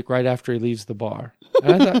horrible music right after he leaves the bar.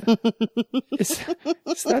 And I thought,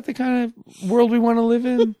 is that the kind of world we want to live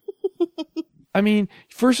in? I mean,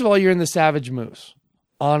 first of all, you're in the Savage Moose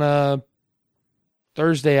on a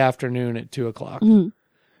Thursday afternoon at 2:00. Mm-hmm.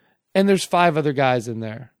 And there's 5 other guys in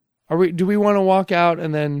there. Do we want to walk out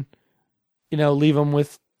and then, leave them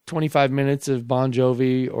with 25 minutes of Bon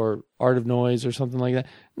Jovi or Art of Noise or something like that?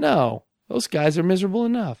 No, those guys are miserable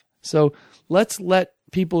enough. So let's let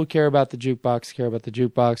people who care about the jukebox care about the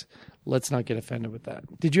jukebox. Let's not get offended with that.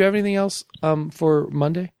 Did you have anything else for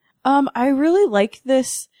Monday? I really like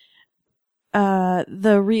this. They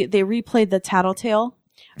replayed the tattletale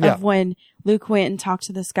of when Luke went and talked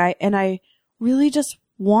to this guy, and I really just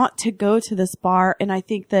want to go to this bar. And I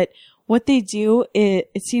think that what they do,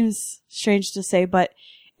 it seems strange to say, but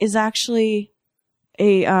is actually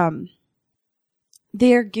they are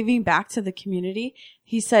giving back to the community.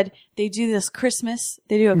 He said they do this Christmas,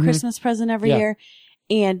 they do a Christmas present every year,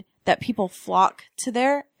 and that people flock to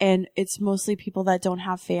there, and it's mostly people that don't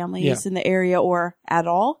have families in the area or at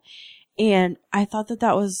all. And I thought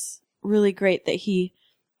that was really great that he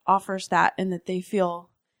offers that, and that they feel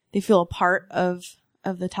a part of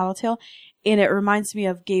the tattletale. And it reminds me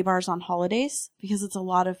of gay bars on holidays, because it's a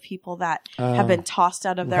lot of people that have been tossed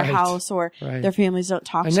out of their house, or their families don't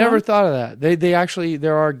talk to them. I never thought of that. They actually,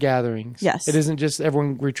 there are gatherings. Yes. It isn't just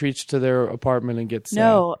everyone retreats to their apartment and gets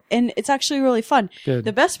No, and it's actually really fun. Good.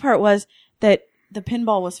 The best part was that the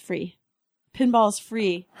pinball was free. Pinball is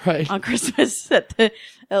free on Christmas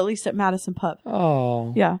at least at Madison Pub.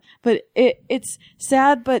 Oh. Yeah. But it's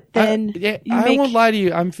sad, but then I won't lie to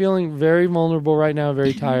you. I'm feeling very vulnerable right now,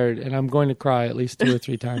 very tired, and I'm going to cry at least 2 or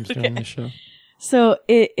 3 times during this show. So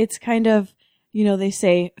it's kind of, they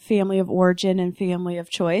say family of origin and family of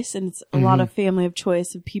choice, and it's a lot of family of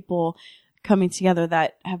choice of people coming together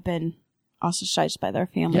that have been ostracized by their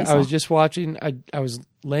families. Yeah, I was just watching, I was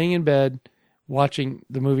laying in bed watching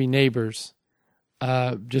the movie Neighbors.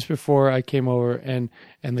 Just before I came over, and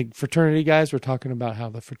the fraternity guys were talking about how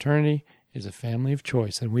the fraternity is a family of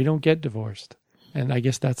choice, and we don't get divorced. And I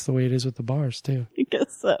guess that's the way it is with the bars too. I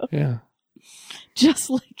guess so. Yeah.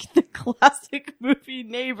 Just like the classic movie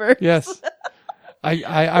Neighbors. Yes.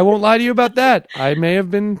 I won't lie to you about that. There might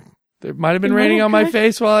have been raining on my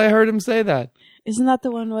face while I heard him say that. Isn't that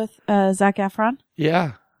the one with Zac Efron?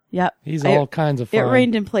 Yeah. Yep. He's all kinds of fun. It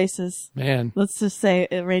rained in places. Man. Let's just say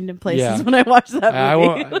it rained in places when I watched that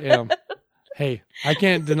movie. Hey, I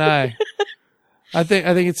can't deny. I think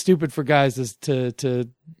it's stupid for guys to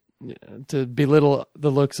belittle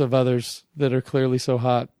the looks of others that are clearly so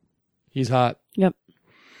hot. He's hot. Yep.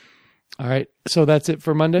 All right. So that's it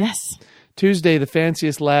for Monday? Yes. Tuesday, the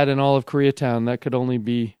fanciest lad in all of Koreatown. That could only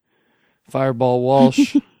be Fireball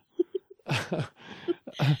Walsh.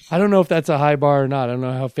 I don't know if that's a high bar or not. I don't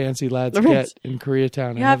know how fancy lads get in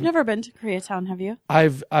Koreatown. Yeah, I've never been to Koreatown. Have you?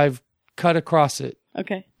 I've cut across it.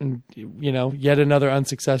 Okay. And, yet another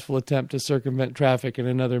unsuccessful attempt to circumvent traffic in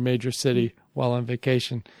another major city while on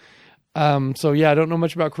vacation. So, I don't know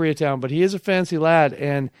much about Koreatown, but he is a fancy lad.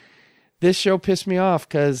 And this show pissed me off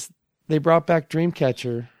because they brought back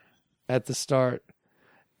Dreamcatcher at the start.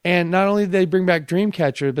 And not only did they bring back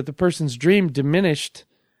Dreamcatcher, but the person's dream diminished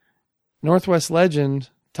Northwest Legend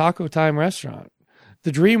Taco Time restaurant.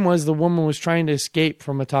 The dream was the woman was trying to escape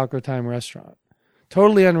from a Taco Time restaurant.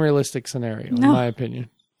 Totally unrealistic scenario, in my opinion.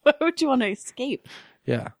 Why would you want to escape?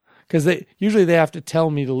 Yeah. Because they have to tell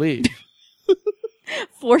me to leave.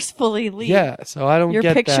 Forcefully leave. Yeah, so I don't Your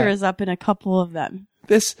get that. picture is up in a couple of them.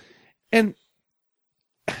 And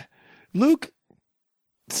Luke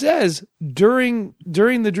says during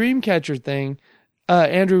the Dreamcatcher thing,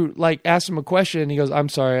 Andrew asked him a question and he goes, "I'm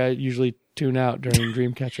sorry, I usually tune out during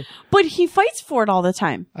Dreamcatcher." But he fights for it all the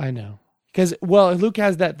time. I know. Because, Luke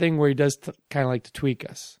has that thing where he does kind of like to tweak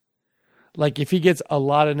us. Like if he gets a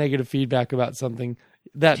lot of negative feedback about something,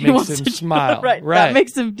 that makes him smile. Right. That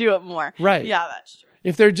makes him do it more. Right. Yeah, that's true.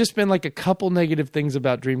 If there had just been like a couple negative things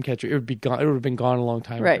about Dreamcatcher, it would be gone. It would have been gone a long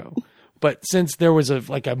time ago. But since there was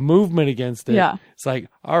a movement against it, it's like,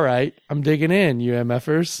 all right, I'm digging in, you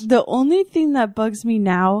MFers. The only thing that bugs me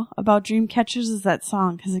now about Dreamcatchers is that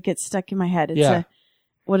song because it gets stuck in my head. It's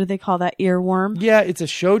what do they call that? Earworm? Yeah, it's a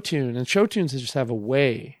show tune, and show tunes just have a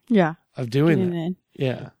way of doing that.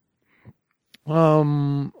 Yeah.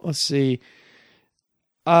 Let's see.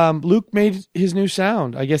 Luke made his new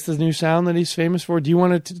sound. I guess the new sound that he's famous for. Do you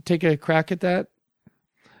want to take a crack at that?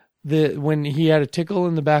 When he had a tickle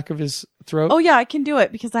in the back of his throat? Oh yeah, I can do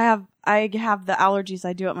it because I have the allergies.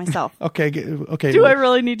 I do it myself. Okay. Do I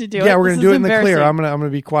really need to do it? Yeah, we're going to do it in the clear. I'm going to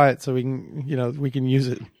be quiet so we can, we can use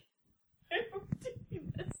it.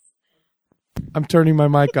 I'm turning my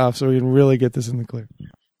mic off so we can really get this in the clear. This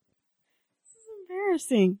is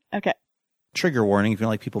embarrassing. Okay. Trigger warning if you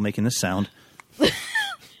don't like people making this sound.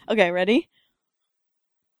 Okay, ready?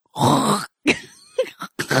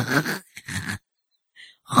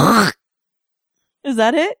 Is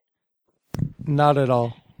that it? Not at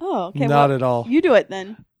all. Oh, okay. Not at all. You do it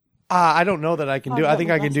then. I don't know that I can do it. I think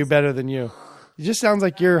I can do better than you. It just sounds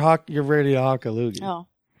like you're ready to hawk a loogie. Oh.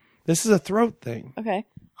 This is a throat thing. Okay.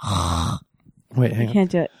 Wait, hang on. I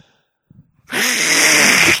can't do it.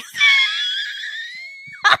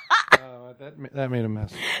 That made a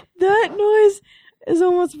mess. That noise is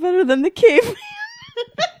almost better than the caveman.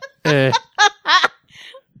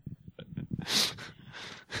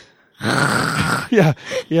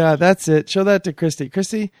 Yeah, that's it. Show that to Christy.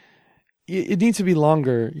 Christy, it needs to be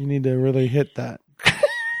longer. You need to really hit that.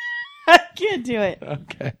 I can't do it.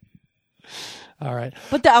 Okay. All right.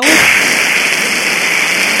 But the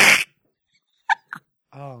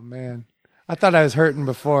oh man, I thought I was hurting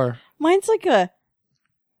before. Mine's like a.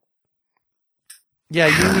 Yeah,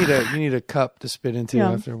 you need a cup to spit into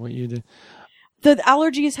after what you did. The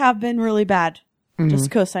allergies have been really bad.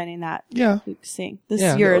 Just co-signing that. Yeah. Seeing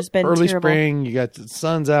this year has been early terrible. Spring. You got the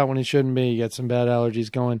sun's out when it shouldn't be. You got some bad allergies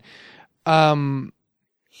going. I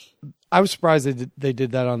was surprised they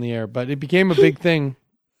did that on the air, but it became a big thing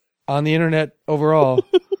on the internet overall.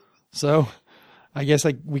 So I guess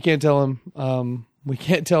we can't tell him. We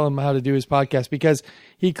can't tell him how to do his podcast because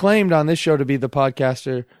he claimed on this show to be the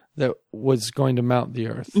podcaster that was going to mount the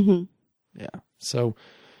earth. Mm-hmm. Yeah. So,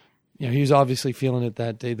 he was obviously feeling it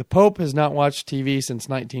that day. The Pope has not watched TV since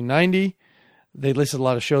 1990. They listed a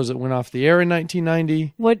lot of shows that went off the air in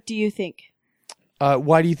 1990. What do you think?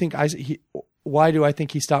 Why do you think why do I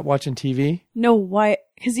think he stopped watching TV? No, why?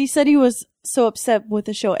 Because he said he was so upset with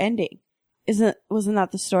the show ending. Wasn't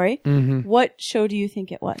that the story? Mm-hmm. What show do you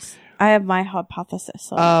think it was? I have my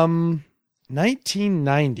hypothesis.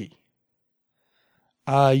 1990.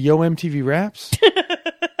 Yo MTV Raps.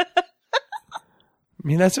 I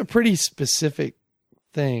mean, that's a pretty specific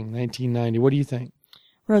thing. 1990. What do you think?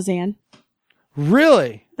 Roseanne.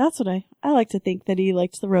 Really? That's what I like to think that he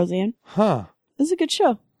liked the Roseanne. Huh. It was a good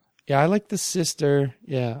show. Yeah, I liked the sister.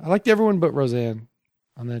 Yeah, I liked everyone but Roseanne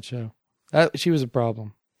on that show. She was a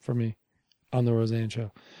problem for me on the Roseanne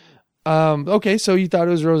show. Okay, so you thought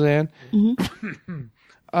it was Roseanne.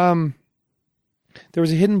 Mm-hmm. There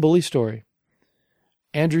was a hidden bully story.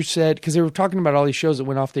 Andrew said, because they were talking about all these shows that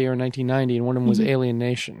went off the air in 1990, and one of them was Alien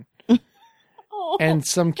Nation. And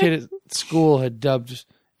some kid at school had dubbed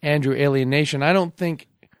Andrew Alien Nation. I don't think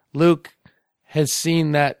Luke has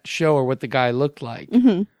seen that show or what the guy looked like.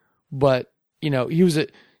 Mm-hmm. But, he was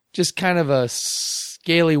just kind of a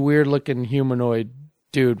scaly, weird-looking humanoid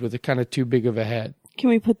dude with a kind of too big of a head. Can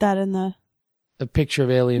we put that in the picture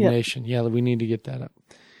of Alien Nation? Yeah, we need to get that up.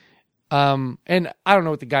 And I don't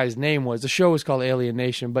know what the guy's name was. The show was called Alien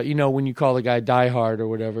Nation, but when you call the guy Die Hard or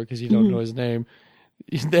whatever because you don't know his name,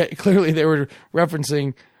 clearly they were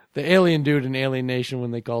referencing the alien dude in Alien Nation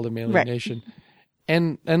when they called him Alien Nation.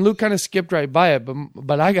 And Luke kind of skipped right by it,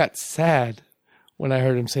 but I got sad when I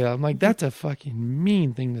heard him say that. I'm like, that's a fucking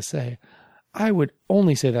mean thing to say. I would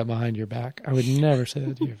only say that behind your back. I would never say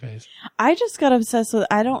that to your face. I just got obsessed with.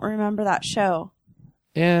 I don't remember that show.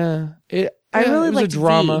 Yeah, I really it was liked a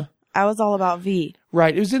drama. V. I was all about V.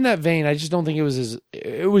 Right, it was in that vein. I just don't think it was as.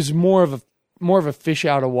 It was more of a fish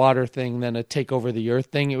out of water thing than a take over the earth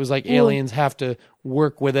thing. It was like aliens have to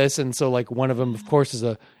work with us, and so like one of them, of course, is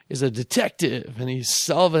a detective, and he's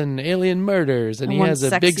solving alien murders, and he has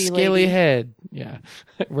a big scaly head. Yeah,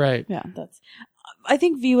 right. Yeah, I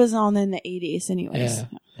think V was on in the 80s, anyways.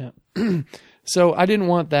 Yeah. So I didn't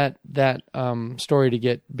want that story to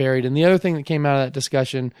get buried. And the other thing that came out of that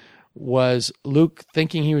discussion was Luke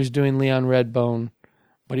thinking he was doing Leon Redbone,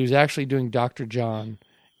 but he was actually doing Dr. John,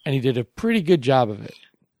 and he did a pretty good job of it.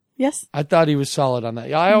 Yes. I thought he was solid on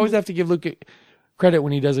that. I always have to give Luke credit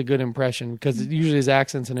when he does a good impression, because usually his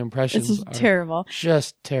accents and impressions are terrible.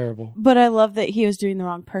 Just terrible. But I love that he was doing the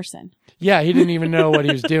wrong person. Yeah, he didn't even know what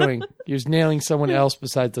he was doing. He was nailing someone else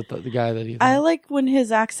besides the guy that he. I like when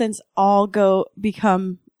his accents all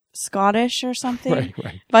become Scottish or something.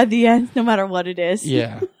 Right. By the end, no matter what it is.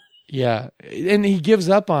 Yeah, and he gives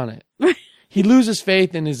up on it. He loses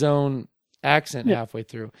faith in his own accent halfway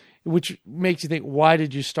through, which makes you think, why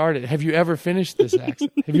did you start it? Have you ever finished this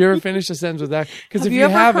accent? Have you ever finished a sentence with that? Because if you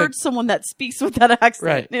ever heard someone that speaks with that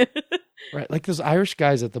accent? Right, like those Irish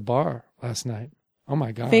guys at the bar last night. Oh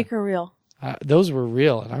my God. Fake or real? Those were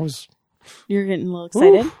real, and I was... You're getting a little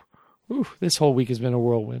excited? This whole week has been a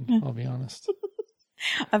whirlwind, I'll be honest.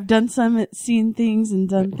 I've seen things and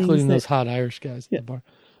done things. Including those hot Irish guys at the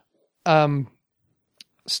bar.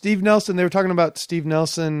 Steve Nelson, they were talking about Steve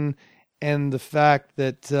Nelson and the fact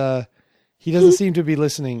that he doesn't seem to be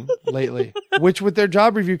listening lately, which with their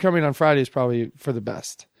job review coming on Friday is probably for the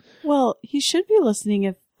best. Well, he should be listening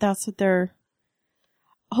if that's what they're...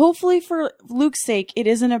 Hopefully for Luke's sake, it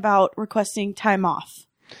isn't about requesting time off.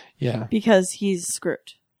 Yeah. Because he's screwed.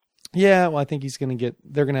 Yeah, well, I think they're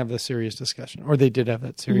going to have the serious discussion, or they did have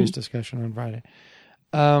that serious discussion on Friday.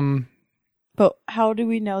 But how do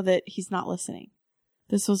we know that he's not listening?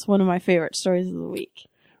 This was one of my favorite stories of the week.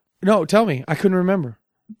 No, tell me. I couldn't remember.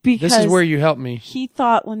 Because this is where you helped me. He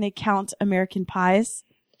thought when they count American Pies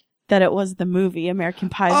that it was the movie American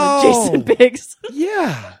Pies with Jason Biggs.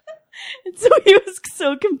 Yeah. And so he was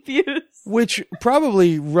so confused. Which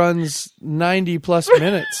probably runs 90 plus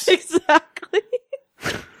minutes. Exactly.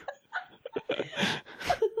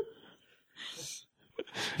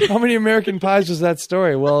 How many American Pies was that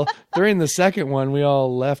story? Well, during the second one, we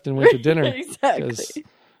all left and went to dinner. Exactly. I'm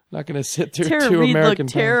not going to sit through Tara two Reid American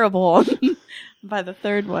looked Pies. terrible by the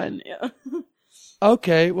third one. Yeah.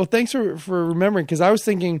 Okay. Well, thanks for remembering, because I was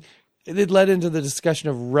thinking it led into the discussion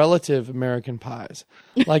of relative American Pies.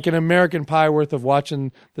 Like an American Pie worth of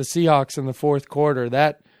watching the Seahawks in the fourth quarter,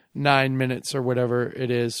 that 9 minutes or whatever it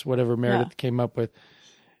is, whatever Meredith came up with,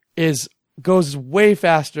 goes way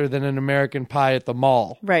faster than an American Pie at the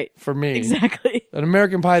mall. Right. For me. Exactly. An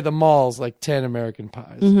American Pie at the mall is like 10 American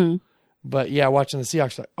Pies. Mm-hmm. But yeah, watching the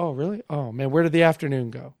Seahawks, like, oh, really? Oh, man, where did the afternoon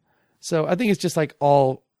go? So I think it's just like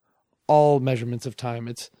all measurements of time.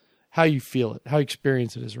 It's how you feel it, how you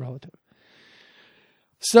experience it is relative.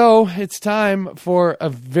 So it's time for a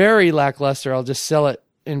very lackluster, I'll just sell it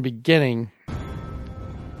in beginning,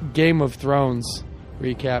 Game of Thrones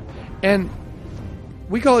recap. And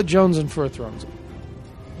we call it Jonesing for a Throne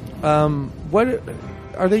Zone. What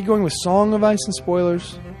are they going with? Song of Ice and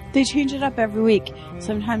spoilers? They change it up every week.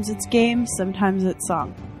 Sometimes it's game, sometimes it's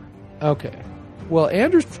song. Okay. Well,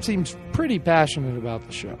 Andrew seems pretty passionate about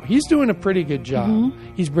the show. He's doing a pretty good job.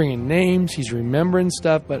 Mm-hmm. He's bringing names, he's remembering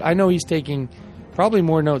stuff, but I know he's taking probably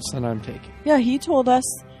more notes than I'm taking. Yeah, he told us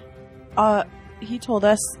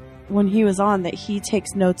when he was on that he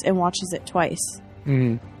takes notes and watches it twice.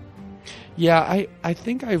 Mm-hmm. Yeah, I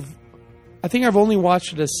think I've only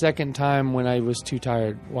watched it a second time when I was too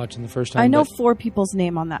tired watching the first time. I know 4 people's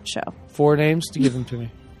name on that show. 4 names to give them to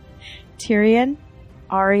me. Tyrion,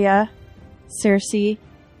 Arya, Cersei,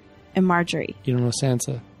 and Marjorie. You don't know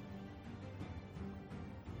Sansa?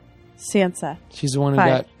 Sansa. She's the one who 5.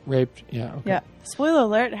 got raped. Yeah. Okay. Yeah. Spoiler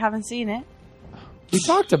alert, haven't seen it. We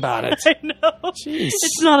talked about it. I know. Jeez.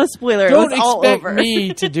 It's not a spoiler. Don't it was all expect over.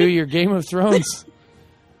 me to do your Game of Thrones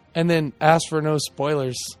and then ask for no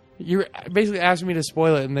spoilers. You're basically asking me to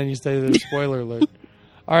spoil it, and then you say there's spoiler alert.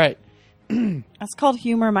 All right. That's called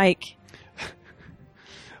humor, Mike.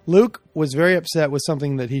 Luke was very upset with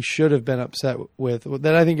something that he should have been upset with,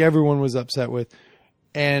 that I think everyone was upset with.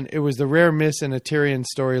 And it was the rare miss in a Tyrion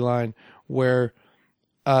storyline where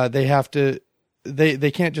they have to,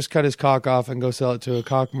 they can't just cut his cock off and go sell it to a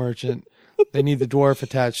cock merchant. They need the dwarf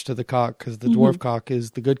attached to the cock because the dwarf cock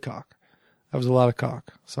is the good cock. That was a lot of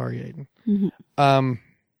cock. Sorry, Aiden.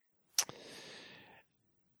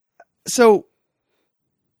 so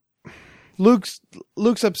Luke's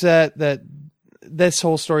upset that this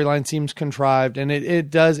whole storyline seems contrived, and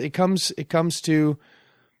it comes to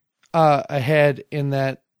a head in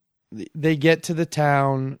that they get to the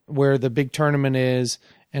town where the big tournament is,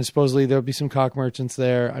 and supposedly there'll be some cock merchants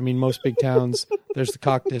there. I mean, most big towns, there's the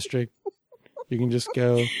cock district. You can just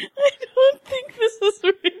go. I don't think this is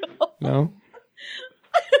real. No?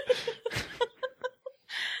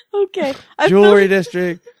 Okay. Jewelry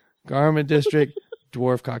district, garment district,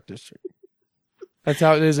 dwarf cock district. That's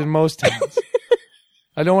how it is in most towns.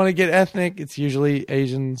 I don't want to get ethnic. It's usually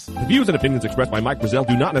Asians. The views and opinions expressed by Mike Brazell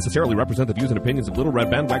do not necessarily represent the views and opinions of Little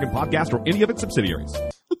Red Bandwagon Podcast or any of its subsidiaries.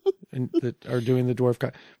 And that are doing the dwarf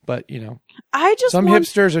cock. But, I just some want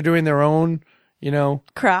hipsters are doing their own,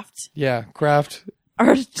 craft. Yeah, craft.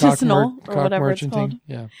 Artisanal or cock whatever it's merchanting. called.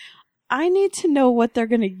 Yeah. I need to know what they're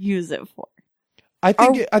going to use it for. I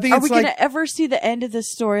think Are it's we like, going to ever see the end of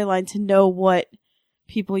this storyline to know what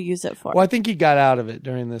people use it for? well, I think he got out of it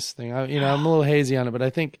during this thing. I'm a little hazy on it, but I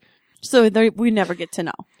think, So we never get to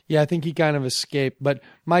know. I think he kind of escaped. But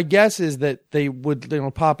my guess is that they would,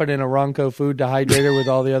 pop it in a Ronco food dehydrator with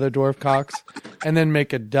all the other dwarf cocks and then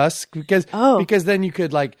make a dust because then you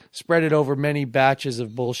could spread it over many batches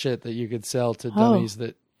of bullshit that you could sell to dummies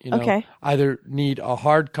that, Okay. either need a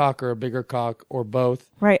hard cock or a bigger cock or both.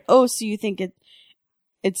 Right. Oh, so you think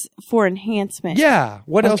it's for enhancement. Yeah.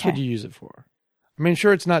 What else Okay. would you use it for? I mean,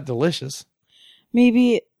 sure, it's not delicious.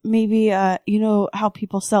 Maybe, you know how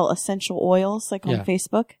people sell essential oils on Yeah.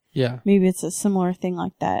 Facebook? Yeah. Maybe it's a similar thing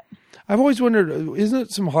like that. I've always wondered, isn't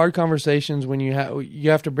it some hard conversations when you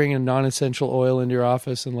have to bring a non-essential oil into your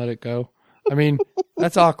office and let it go? I mean,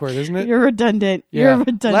 that's awkward, isn't it? You're redundant. Yeah. You're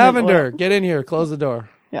redundant. Lavender, oil. get in here. Close the door.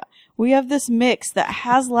 Yeah. We have this mix that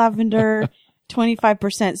has lavender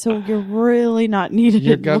 25%, so you're really not needed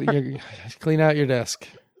anymore. You clean out your desk.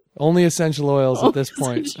 Only essential oils at this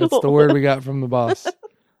point. Essential That's the word we got from the boss.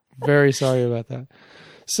 Very sorry about that.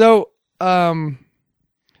 So,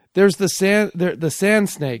 there's the sand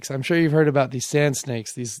snakes. I'm sure you've heard about these sand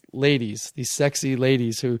snakes. These ladies, these sexy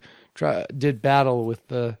ladies who did battle with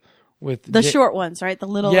the short ones, right? The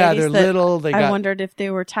little yeah, ladies. they're little. I wondered if they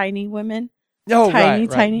were tiny women. Oh, tiny,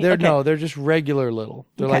 right. tiny. They're Okay. no, they're just regular little.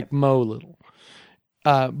 They're Okay. like Mo little.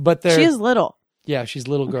 But they're She is little. yeah, she's a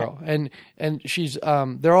little girl, and she's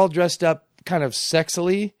they're all dressed up kind of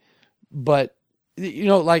sexily, but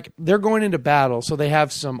they're going into battle, so they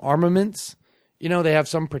have some armaments. They have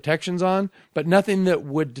some protections on, but nothing that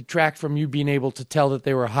would detract from you being able to tell that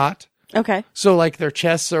they were hot. Okay. So their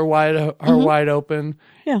chests are wide open.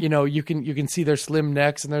 Yeah. You can see their slim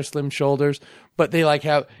necks and their slim shoulders, but they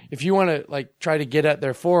have, if you want to try to get at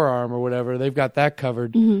their forearm or whatever, they've got that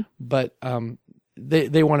covered. Mm-hmm. But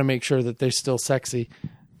they want to make sure that they're still sexy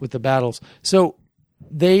with the battles. So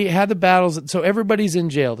they had the battles. So everybody's in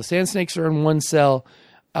jail. The sand snakes are in one cell.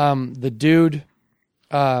 The dude,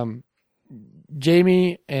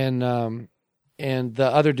 Jamie and the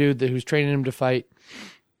other dude who's training him to fight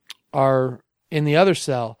are in the other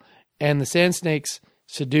cell, and the sand snakes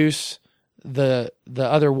seduce the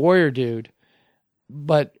other warrior dude.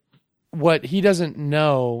 But what he doesn't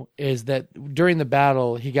know is that during the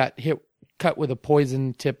battle he got cut with a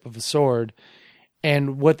poison tip of a sword,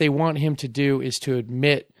 and what they want him to do is to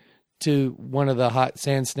admit to one of the hot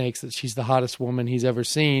sand snakes that she's the hottest woman he's ever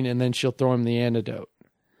seen, and then she'll throw him the antidote.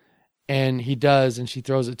 And he does, and she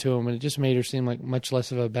throws it to him, and it just made her seem like much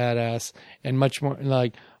less of a badass and much more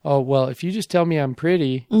like, oh, well, if you just tell me I'm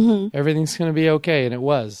pretty, everything's going to be okay. And it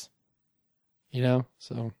was,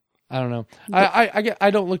 so I don't know.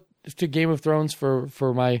 I don't look to Game of Thrones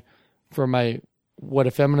for my what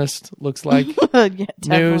a feminist looks like Yeah,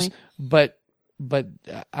 news, definitely. but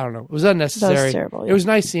I don't know. It was unnecessary. That was terrible, yeah. It was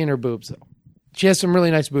nice seeing her boobs, though. She has some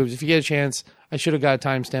really nice boobs. If you get a chance, I should have got a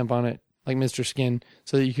timestamp on it, like Mr. Skin,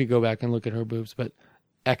 so that you could go back and look at her boobs. But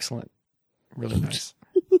excellent, really nice.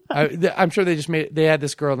 I'm sure they had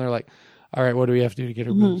this girl, and they're like, "All right, what do we have to do to get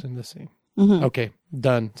her boobs in this scene?" Okay,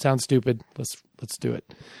 done. Sounds stupid. Let's do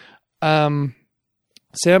it. Sam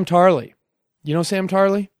Tarley, you know Sam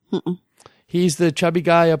Tarley? He's the chubby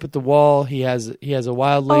guy up at the wall. He has a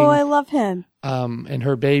wildling. Oh, I love him. And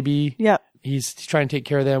her baby. Yep. He's trying to take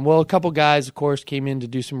care of them. Well, a couple guys, of course, came in to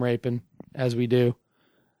do some raping, as we do.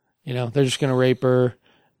 They're just going to rape her,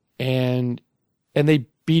 and they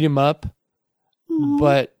beat him up.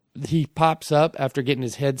 But he pops up after getting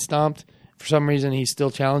his head stomped. For some reason, he's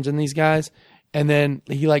still challenging these guys. And then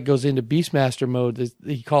he goes into Beastmaster mode.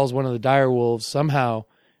 He calls one of the dire wolves. Somehow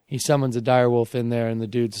he summons a dire wolf in there, and the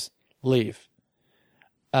dudes leave.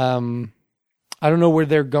 I don't know where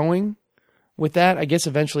they're going, with that, I guess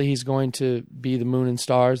eventually he's going to be the moon and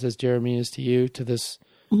stars, as Jeremy is to you, to this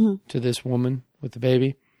woman with the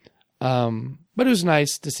baby. But it was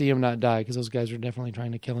nice to see him not die, because those guys were definitely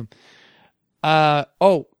trying to kill him. I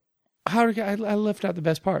left out the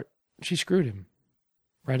best part. She screwed him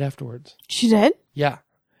right afterwards. She did? Yeah.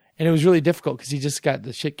 And it was really difficult because he just got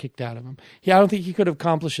the shit kicked out of him. I don't think he could have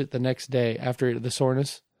accomplished it the next day after the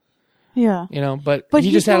soreness. Yeah. But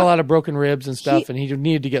he just had a lot of broken ribs and stuff, and he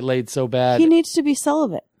needed to get laid so bad. He needs to be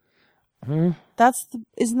celibate. Isn't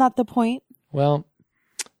that the point? Well,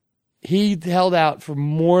 he held out for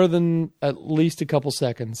more than at least a couple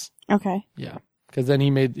seconds. Okay. Yeah. Because then he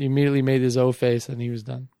immediately made his O face and he was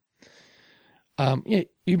done.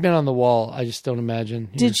 You've been on the wall. I just don't imagine.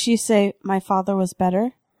 Did she say, my father was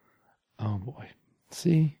better? Oh, boy.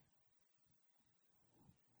 See?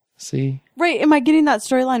 Right. Am I getting that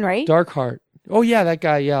storyline right? Darkheart. Oh, yeah, that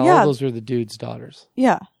guy. Yeah, all those are the dude's daughters.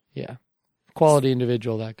 Yeah. Yeah. Quality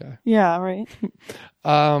individual, that guy. Yeah, right.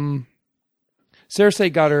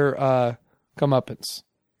 Cersei got her comeuppance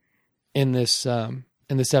in this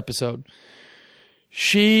episode.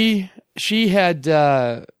 She's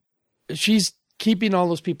keeping all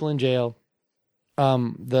those people in jail.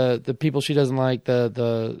 The people she doesn't like,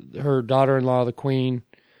 her daughter-in-law, the queen,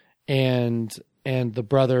 and the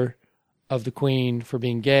brother of the queen for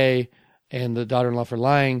being gay, and the daughter-in-law for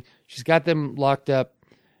lying. She's got them locked up,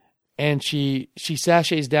 and she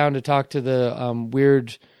sashays down to talk to the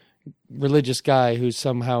weird religious guy who's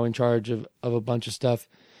somehow in charge of a bunch of stuff.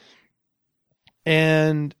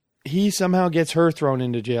 And he somehow gets her thrown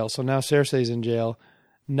into jail. So now Cersei's in jail.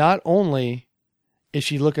 Not only is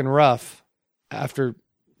she looking rough after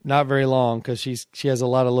not very long, because she has a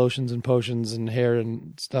lot of lotions and potions and hair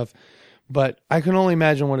and stuff, but I can only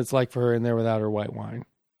imagine what it's like for her in there without her white wine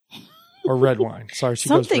or red wine. Sorry, she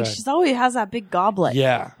goes red. She always has that big goblet.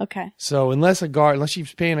 Yeah. Okay. So unless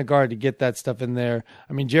she's paying a guard to get that stuff in there,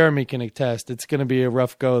 I mean, Jeremy can attest it's going to be a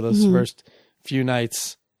rough go those first few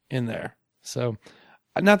nights in there. So,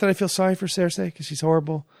 not that I feel sorry for Cersei because she's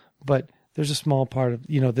horrible, but there's a small part of,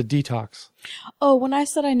 the detox. Oh, when I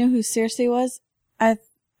said I knew who Cersei was, I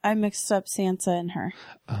mixed up Sansa and her.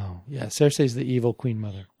 Oh, yeah. Cersei's the evil queen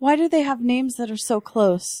mother. Why do they have names that are so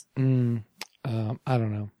close? I don't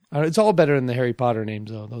know. It's all better than the Harry Potter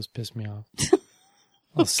names, though. Those piss me off.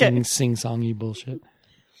 All sing-songy bullshit.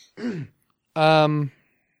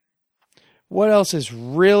 What else is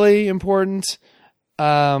really important?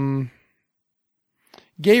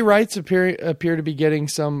 Gay rights appear to be getting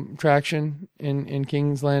some traction in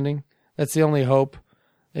King's Landing. That's the only hope,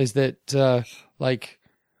 is that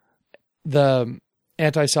the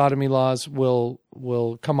anti-sodomy laws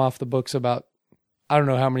will come off the books about, I don't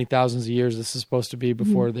know how many thousands of years this is supposed to be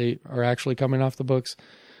before they are actually coming off the books,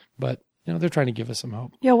 but they're trying to give us some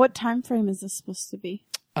hope. Yeah, what time frame is this supposed to be?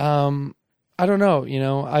 I don't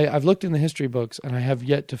know. I've looked in the history books and I have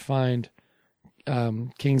yet to find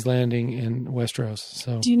King's Landing in Westeros.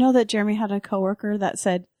 So, do you know that Jeremy had a coworker that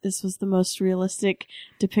said this was the most realistic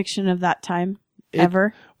depiction of that time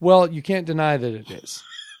ever? Well, you can't deny that it is.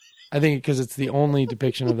 I think because it's the only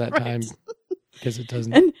depiction of that time. Because it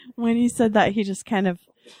doesn't. And when he said that, he just kind of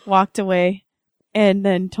walked away and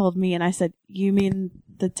then told me, and I said, "You mean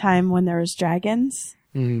the time when there was dragons?"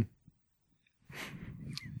 Mm-hmm.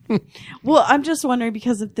 Well, I'm just wondering,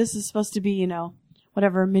 because if this is supposed to be,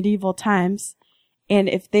 whatever, medieval times, and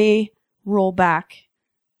if they roll back,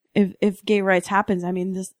 if gay rights happens, I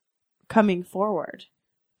mean, this coming forward.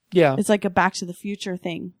 Yeah. It's like a Back to the Future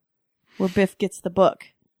thing where Biff gets the book.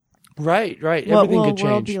 Right. What Everything will could the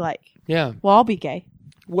world change. be like? Yeah. We'll all be gay.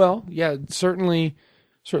 Well, yeah, certainly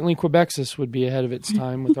Quebexus would be ahead of its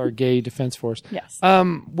time with our gay defense force. Yes.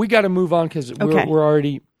 We got to move on because we're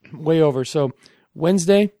already way over. So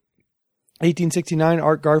Wednesday, 1869,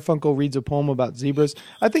 Art Garfunkel reads a poem about zebras.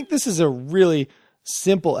 I think this is a really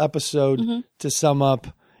simple episode to sum up,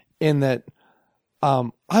 in that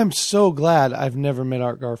I'm so glad I've never met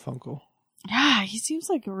Art Garfunkel. Yeah, he seems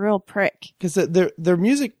like a real prick. Because their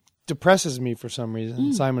music depresses me for some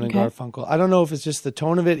reason, Simon and Garfunkel. I don't know if it's just the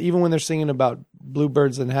tone of it. Even when they're singing about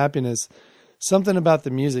bluebirds and happiness, something about the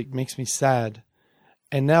music makes me sad.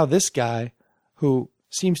 And now this guy, who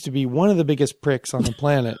seems to be one of the biggest pricks on the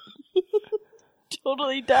planet,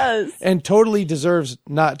 totally does, and totally deserves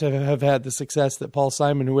not to have had the success that Paul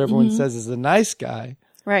Simon, who everyone says is a nice guy,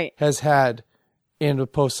 right, has had in the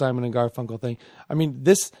post Simon and Garfunkel thing. I mean,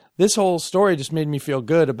 this whole story just made me feel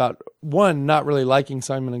good about, one, not really liking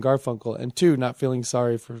Simon and Garfunkel, and two, not feeling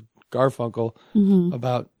sorry for Garfunkel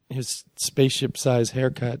about his spaceship-sized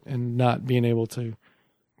haircut and not being able to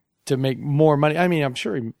make more money. I mean, I'm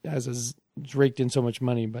sure he has raked in so much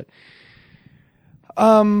money, but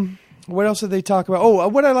What else did they talk about? Oh,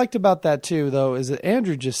 what I liked about that too, though, is that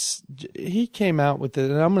Andrew he came out with it,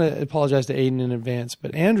 and I'm going to apologize to Aiden in advance,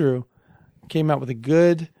 but Andrew came out with a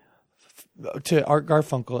good to Art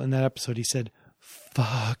Garfunkel in that episode. He said,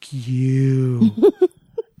 "Fuck you,"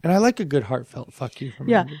 and I like a good heartfelt "fuck you"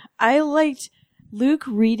 from Andrew. I liked Luke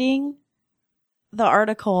reading the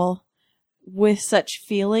article with such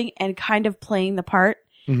feeling and kind of playing the part,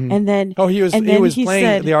 and then he was playing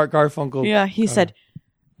said, the Art Garfunkel. Yeah, he said,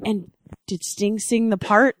 and did Sting sing the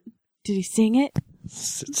part? Did he sing it?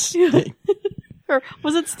 Sting. Or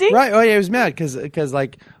was it Sting? Right. Oh yeah, he was mad because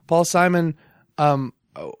like Paul Simon,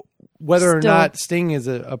 whether or not Sting is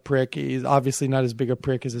a prick, he's obviously not as big a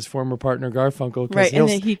prick as his former partner Garfunkel. Right, and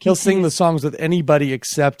he'll sing the songs with anybody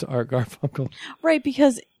except Art Garfunkel. Right,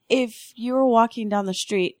 because if you were walking down the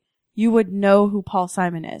street, you would know who Paul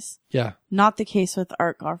Simon is. Yeah. Not the case with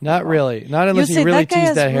Art Garfunkel. Not really. Not unless You'd he say, really that guy teased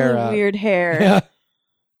has that hair really out. weird hair. Yeah.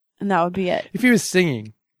 And that would be it. If he was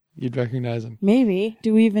singing, you'd recognize him. Maybe.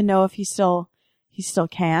 Do we even know if he still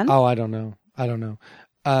can? Oh, I don't know.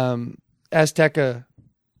 Azteca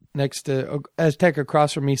Azteca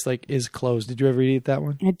across from Eastlake is closed. Did you ever eat that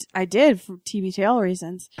one? I did for TBTL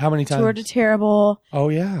reasons. How many times? Tour de Terrible. Oh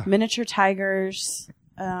yeah. Miniature Tigers.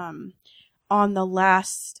 On the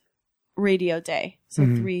last radio day. So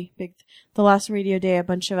the last radio day, a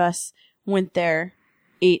bunch of us went there,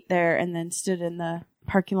 ate there, and then stood in the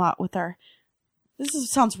parking lot with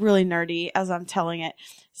sounds really nerdy as I'm telling it,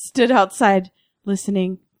 stood outside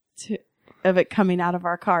listening of it coming out of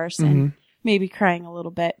our cars and maybe crying a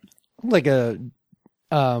little bit. Like a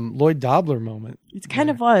Lloyd Dobler moment. It kind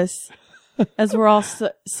of was, as we're all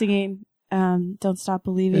singing Don't Stop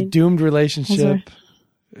Believing. A doomed relationship.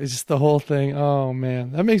 It's just the whole thing. Oh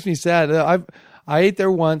man, that makes me sad. I ate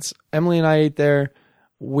there once. Emily and I ate there.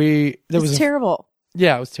 It was terrible.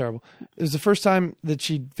 Yeah, it was terrible. It was the first time that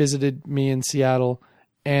she visited me in Seattle,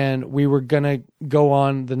 and we were gonna go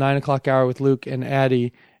on the 9:00 hour with Luke and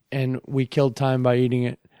Addie, and we killed time by eating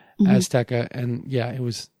it Azteca, and yeah, it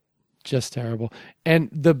was just terrible. And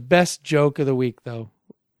the best joke of the week, though,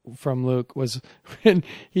 from Luke was when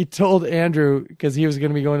he told Andrew, because he was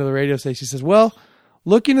going to be going to the radio station, he says, "Well,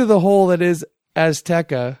 look into the hole that is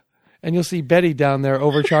Azteca, and you'll see Betty down there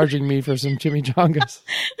overcharging me for some chimichangas."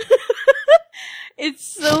 It's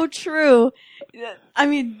so true. I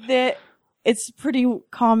mean, it's pretty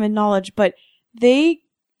common knowledge, but they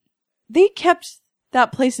kept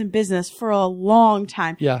that place in business for a long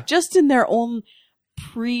time. Yeah. Just in their own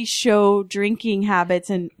pre-show drinking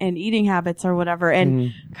habits and eating habits or whatever.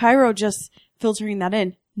 And Cairo just filtering that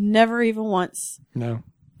in. Never even once. No.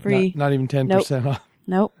 Free. Not even 10% off.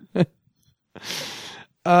 Nope.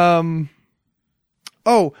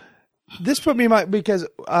 Oh, this put me in mind because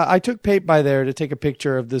I took Pape by there to take a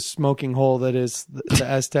picture of this smoking hole that is the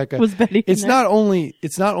Azteca. Was Betty it's not only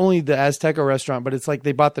the Azteca restaurant, but it's like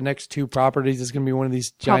they bought the next two properties. It's going to be one of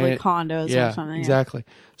these giant probably condos or something. Exactly.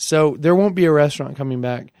 So there won't be a restaurant coming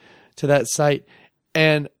back to that site.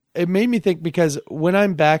 And it made me think because when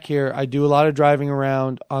I'm back here, I do a lot of driving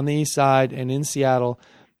around on the east side and in Seattle.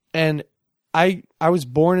 And I was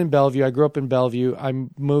born in Bellevue. I grew up in Bellevue. I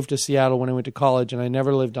moved to Seattle when I went to college, and I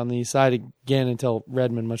never lived on the east side again until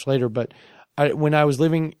Redmond much later. But when I was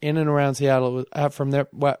living in and around Seattle, from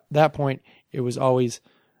that point, it was always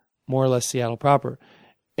more or less Seattle proper.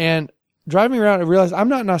 And driving around, I realized I'm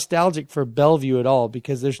not nostalgic for Bellevue at all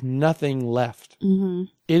because there's nothing left.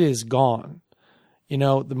 Mm-hmm. It is gone. You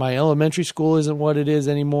know, my elementary school isn't what it is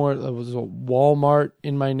anymore. There was a Walmart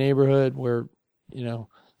in my neighborhood where, you know,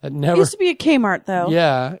 it used to be a Kmart, though.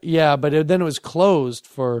 Yeah, but then it was closed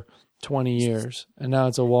for 20 years, and now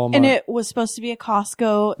it's a Walmart. And it was supposed to be a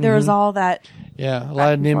Costco. There was all that. Yeah, a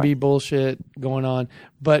lot of NIMBY bullshit going on.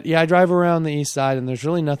 But yeah, I drive around the east side, and there's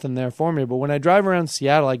really nothing there for me. But when I drive around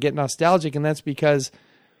Seattle, I get nostalgic, and that's because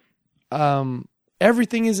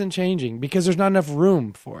everything isn't changing because there's not enough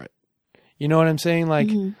room for it. You know what I'm saying?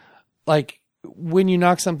 Like when you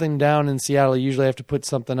knock something down in Seattle, you usually have to put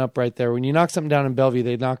something up right there. When you knock something down in Bellevue,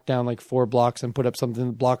 they knock down like 4 blocks and put up something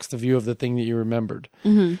that blocks the view of the thing that you remembered.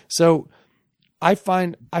 Mm-hmm. So I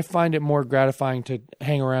find it more gratifying to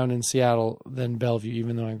hang around in Seattle than Bellevue,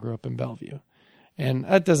 even though I grew up in Bellevue. And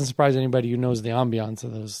that doesn't surprise anybody who knows the ambiance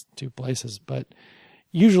of those two places. But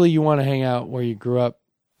usually you want to hang out where you grew up.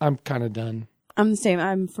 I'm kind of done. I'm the same.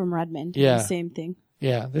 I'm from Redmond. Yeah. The same thing.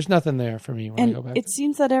 Yeah, there's nothing there for me when I go back. It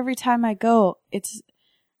seems that every time I go,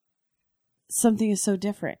 something is so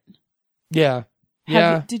different. Yeah.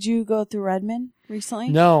 Did you go through Redmond recently?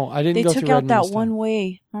 No, I didn't go through Redmond. They took out that one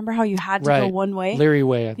way. Remember how you had to go one way? Leary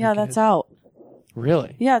Way, I think. Yeah, that's out.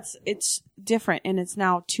 Really? Yeah, it's different, and it's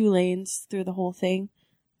now 2 lanes through the whole thing.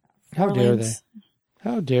 How 4 dare lanes. they?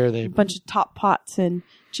 How dare they? A bunch of Top Pots and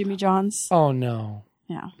Jimmy John's. Oh, no.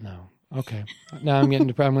 Yeah. No. Okay. Now I'm going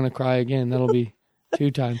to cry again. That'll be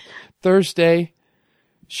 2 times. Thursday,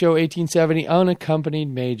 show 1870, Unaccompanied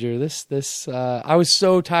Major. This I was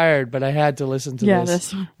so tired, but I had to listen to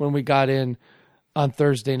this when we got in on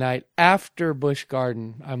Thursday night. After Busch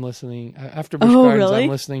Garden, I'm listening. After Busch Gardens, really? I'm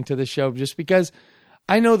listening to the show just because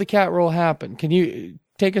I know the cat roll happened. Can you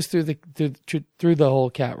take us through the whole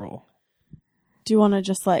cat roll? Do you want to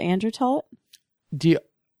just let Andrew tell it? Do you?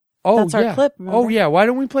 Oh, That's our yeah. clip, remember? Oh, yeah. Why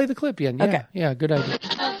don't we play the clip again? Yeah, Okay. Yeah, good idea.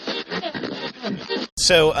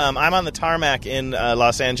 So I'm on the tarmac in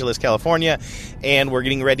Los Angeles, California, and we're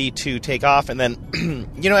getting ready to take off. And then,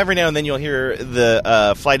 every now and then you'll hear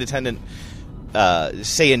the flight attendant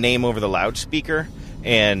say a name over the loudspeaker.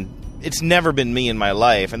 And it's never been me in my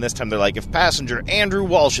life. And this time they're like, if passenger Andrew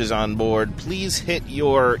Walsh is on board, please hit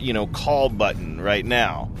your, call button right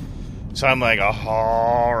now. So I'm like,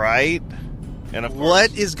 all right. And of course,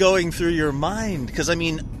 What is going through your mind? Because,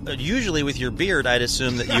 usually with your beard, I'd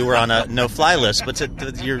assume that you were on a no-fly list, but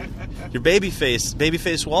your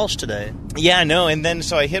babyface Walsh today. Yeah, no, and then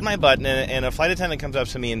so I hit my button, and a flight attendant comes up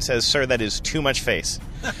to me and says, "Sir, that is too much face."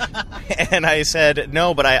 And I said,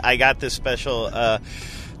 "No, but I got this special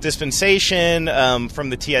dispensation from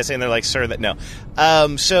the TSA," and they're like, "Sir, that no."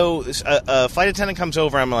 So a flight attendant comes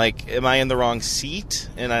over. I'm like, "Am I in the wrong seat?"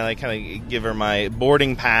 And I kind of give her my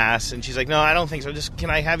boarding pass, and she's like, "No, I don't think so. Just can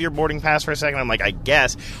I have your boarding pass for a second?" I'm like, "I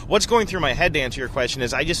guess." What's going through my head to answer your question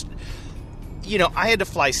is I just. I had to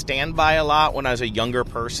fly standby a lot when I was a younger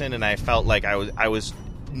person, and I felt like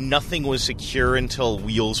nothing was secure until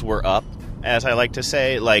wheels were up, as I like to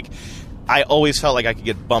say. Like, I always felt like I could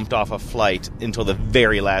get bumped off a flight until the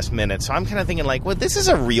very last minute. So I'm kind of thinking, like, well, this is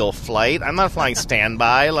a real flight. I'm not flying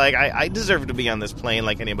standby. Like, I deserve to be on this plane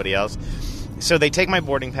like anybody else. So they take my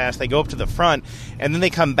boarding pass, they go up to the front, and then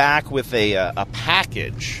they come back with a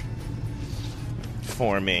package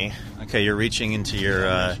for me. Okay, you're reaching into your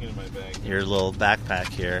little backpack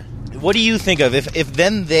here. What do you think of if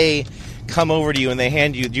then they come over to you and they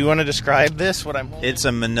hand you? Do you want to describe this? What I'm holding? It's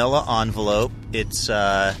a manila envelope. It's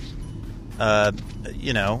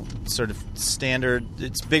sort of standard.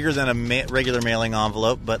 It's bigger than a regular mailing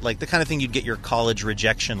envelope, but like the kind of thing you'd get your college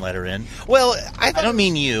rejection letter in. Well, I don't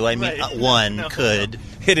mean you. I mean Right. one could.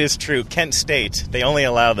 It is true. Kent State, they only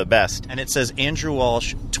allow the best. And it says Andrew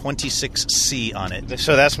Walsh 26C on it.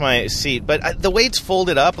 So that's my seat. But the way it's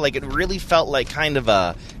folded up, like it really felt like kind of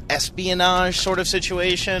a espionage sort of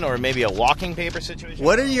situation, or maybe a walking paper situation.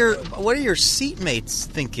 What are your seatmates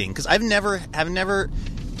thinking? Because I've never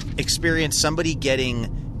experienced somebody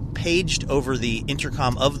getting paged over the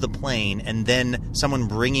intercom of the plane and then someone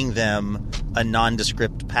bringing them a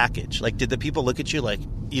nondescript package. Like, did the people look at you like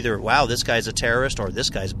either, wow, this guy's a terrorist, or this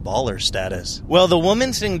guy's baller status? Well, the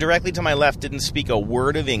woman sitting directly to my left didn't speak a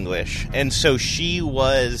word of English, and so she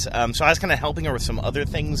was. So I was kind of helping her with some other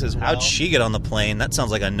things as well. How'd she get on the plane? That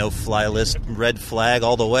sounds like a no-fly list, red flag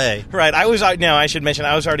all the way. Right, now I should mention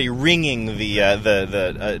I was already ringing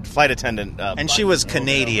the flight attendant, and she was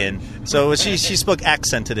Canadian, so she spoke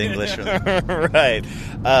accented English. Right.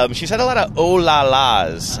 She said a lot of "oh la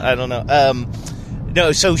las." I don't know.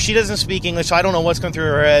 No, so she doesn't speak English, so I don't know what's going through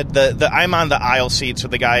her head. I'm on the aisle seat, so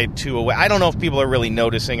the guy 2 away. I don't know if people are really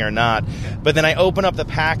noticing or not. But then I open up the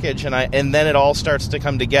package, and then it all starts to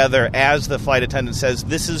come together as the flight attendant says,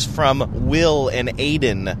 "This is from Will and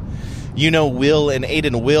Aiden." You know Will and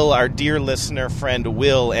Aiden. Will, our dear listener friend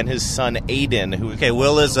Will, and his son Aiden.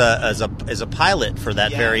 Will is a pilot for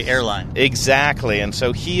that very airline. Exactly, and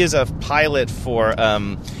so he is a pilot for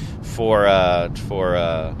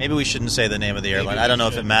maybe we shouldn't say the name of the airline. I don't know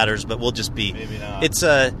if it matters, but we'll just be. Maybe not. It's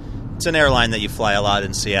an airline that you fly a lot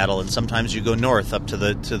in Seattle, and sometimes you go north up to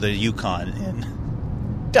the Yukon and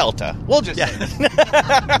Delta. We'll just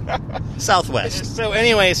Southwest. So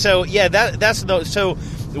anyway, so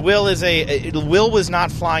Will was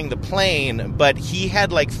not flying the plane, but he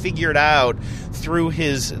had figured out through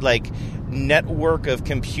his network of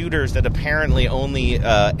computers that apparently only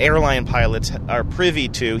airline pilots are privy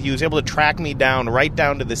to. He was able to track me down right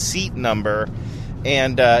down to the seat number,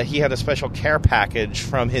 and he had a special care package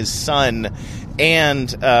from his son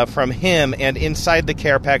and from him, and inside the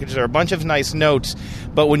care package there are a bunch of nice notes,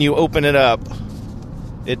 but when you open it up,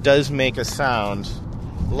 it does make a sound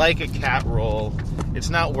like a cat roll. It's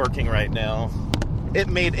not working right now.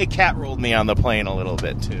 It cat rolled me on the plane a little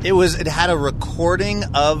bit too. It had a recording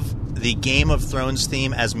of the Game of Thrones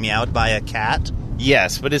theme as meowed by a cat.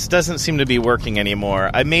 Yes, but it doesn't seem to be working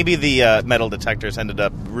anymore. Maybe the metal detectors ended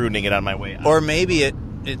up ruining it on my way out. Or maybe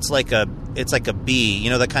it's like a bee.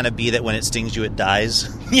 You know, the kind of bee that when it stings you, it dies?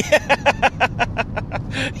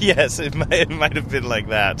 Yes, it might have been like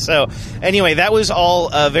that. So, anyway, that was all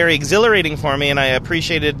very exhilarating for me, and I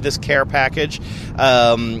appreciated this care package.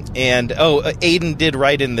 Aiden did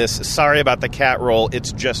write in this, sorry about the cat roll,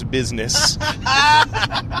 it's just business.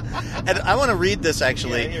 And I want to read this,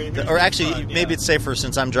 actually. Maybe it's safer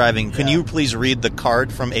since I'm driving. Can you please read the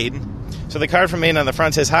card from Aiden? So the card from Aiden on the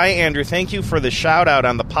front says, "Hi, Andrew. Thank you for the shout-out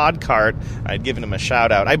on the pod cart." I had given him a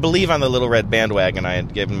shout-out. I believe on the Little Red Bandwagon I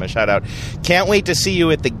had given him a shout-out. "Can't wait to see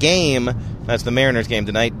you at the game." That's the Mariners game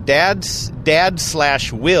tonight. Dad/Will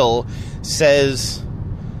says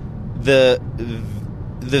the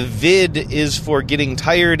vid is for getting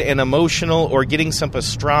tired and emotional or getting some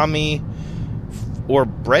pastrami or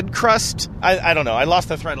bread crust. I don't know. I lost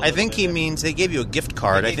the thread. I think he means they gave you a gift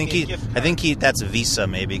card. I think that's Visa,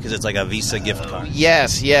 maybe, because it's like a Visa gift card.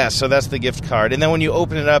 Yes. So that's the gift card. And then when you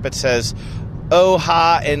open it up, it says, "Oh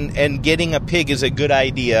ha!" and getting a pig is a good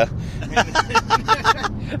idea.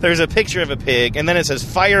 There's a picture of a pig, and then it says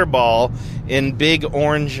 "Fireball" in big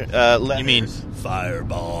orange letters. You mean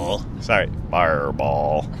Fireball? Sorry,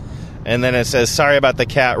 Fireball. And then it says, "Sorry about the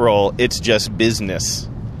cat roll. It's just business."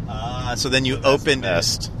 So then you opened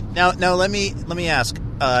it. Now let me ask,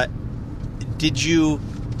 did you,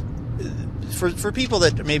 for people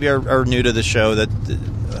that maybe are new to the show, that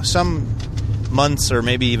some months or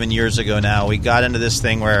maybe even years ago now, we got into this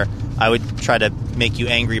thing where I would try to make you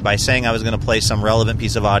angry by saying I was going to play some relevant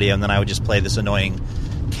piece of audio, and then I would just play this annoying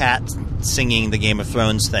cat singing the Game of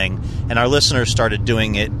Thrones thing, and our listeners started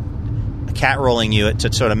doing it, cat rolling you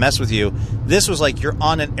to sort of mess with you. This was like you're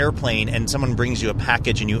on an airplane and someone brings you a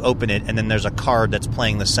package and you open it and then there's a card that's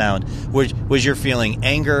playing the sound. Was your feeling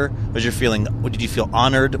anger? Did you feel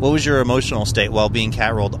honored? What was your emotional state while being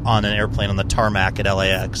cat rolled on an airplane on the tarmac at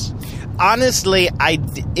LAX? Honestly,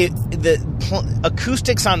 the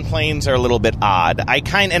acoustics on planes are a little bit odd.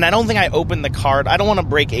 And I don't think I opened the card. I don't want to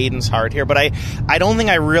break Aiden's heart here, but I don't think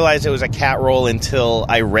I realized it was a cat roll until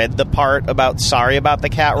I read the part about sorry about the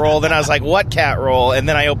cat roll. Then I was like, what cat roll? And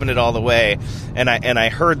then I opened it all the way, and I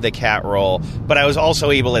heard the cat roll. But I was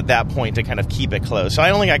also able at that point to kind of keep it close. So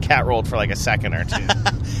I only got cat rolled for like a second or two.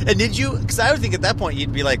 And did you? Because I would think at that point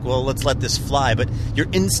you'd be like, well, let's let this fly. But your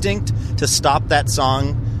instinct to stop that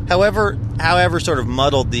song, however sort of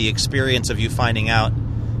muddled the experience of you finding out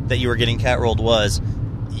that you were getting cat rolled was,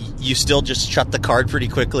 you still just shut the card pretty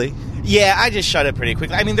quickly? Yeah, I just shut it pretty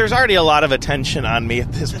quickly. I mean, there's already a lot of attention on me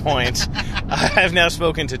at this point. I've now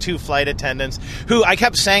spoken to 2 flight attendants who I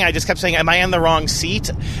just kept saying, am I on the wrong seat?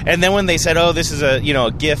 And then when they said, oh, this is a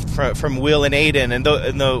gift from Will and Aiden, and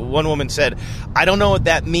the one woman said, I don't know what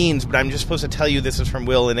that means, but I'm just supposed to tell you this is from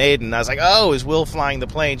Will and Aiden. And I was like, oh, is Will flying the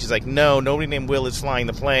plane? She's like, no, nobody named Will is flying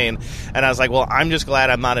the plane. And I was like, well, I'm just glad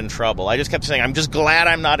I'm not in trouble. I just kept saying, I'm just glad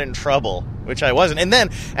I'm not in trouble, which I wasn't. And then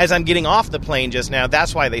as I'm getting off the plane just now,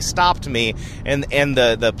 that's why they stopped me. And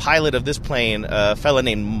the pilot of this plane, a fella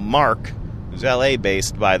named Mark, who's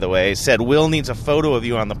LA-based, by the way, said, Will needs a photo of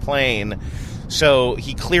you on the plane. So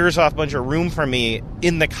he clears off a bunch of room for me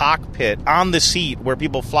in the cockpit, on the seat where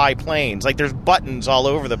people fly planes. Like, there's buttons all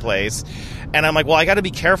over the place. And I'm like, well, I got to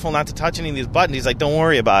be careful not to touch any of these buttons. He's like, don't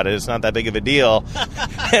worry about it. It's not that big of a deal.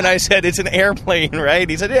 And I said, it's an airplane, right?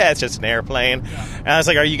 He said, yeah, it's just an airplane. Yeah. And I was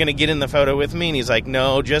like, are you going to get in the photo with me? And he's like,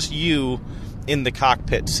 no, just you in the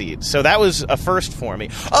cockpit seat. So that was a first for me.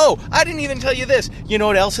 Oh, I didn't even tell you this. You know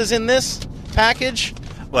what else is in this package?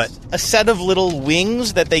 What? A set of little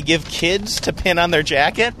wings that they give kids to pin on their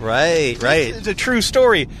jacket. Right. It's a true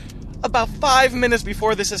story. About 5 minutes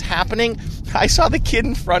before this is happening, I saw the kid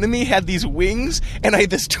in front of me had these wings, and I had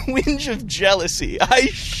this twinge of jealousy. I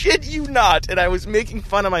shit you not. And I was making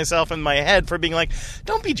fun of myself in my head for being like,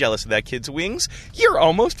 don't be jealous of that kid's wings. You're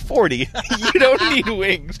almost 40. You don't need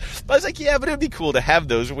wings. But I was like, yeah, but it would be cool to have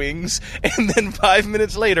those wings. And then 5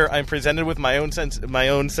 minutes later, I'm presented with my own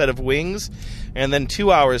set of wings. And then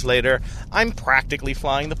 2 hours later, I'm practically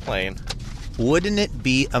flying the plane. Wouldn't it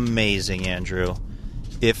be amazing, Andrew,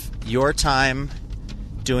 if your time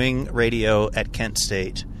doing radio at Kent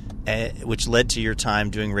State, which led to your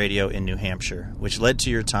time doing radio in New Hampshire, which led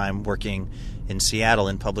to your time working in Seattle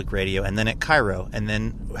in public radio, and then at Cairo, and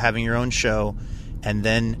then having your own show, and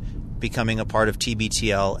then becoming a part of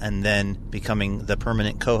TBTL, and then becoming the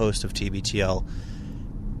permanent co-host of TBTL,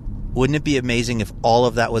 wouldn't it be amazing if all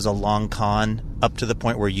of that was a long con up to the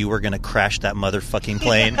point where you were going to crash that motherfucking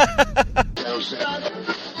plane?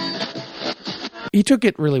 He took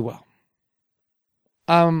it really well.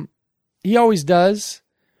 He always does,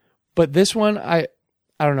 But this one, I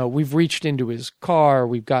don't know. We've reached into his car.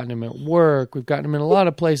 We've gotten him at work. We've gotten him in a lot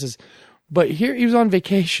of places. But here he was on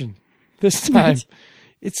vacation this time.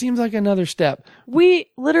 It seems like another step. We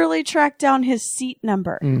literally tracked down his seat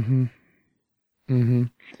number. Mm-hmm. Mm-hmm.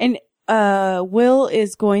 And Will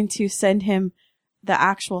is going to send him the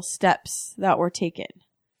actual steps that were taken.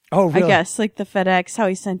 Oh, really? I guess, like the FedEx, how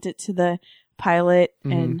he sent it to the pilot.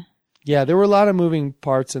 And yeah, there were a lot of moving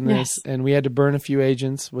parts in this, Yes. and we had to burn a few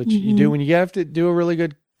agents, which you do when you have to do a really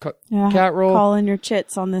good cat roll. Call in your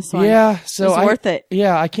chits on this one. Yeah, so It's worth it.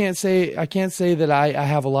 Yeah, I can't say that I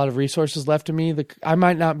have a lot of resources left to me. I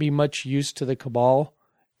might not be much used to the cabal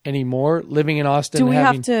anymore. Living in Austin, Do we have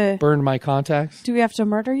having to- burned my contacts. Do we have to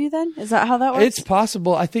murder you then? Is that how that works? It's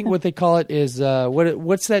possible. I think what they call it is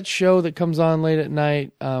what's that show that comes on late at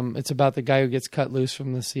night? It's about the guy who gets cut loose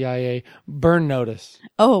from the CIA. Burn notice.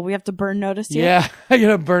 Oh, we have to burn notice you? Yeah, I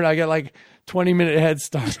got like 20-minute head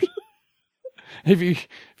start. If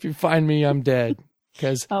you find me, I'm dead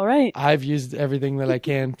because All right. I've used everything that I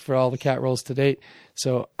can for all the cat rolls to date.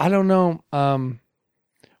 So I don't know.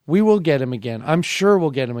 We will get him again. I'm sure we'll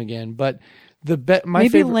get him again. But my Maybe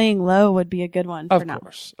favorite, laying low would be a good one for now.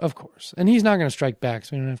 of course, and he's not going to strike back,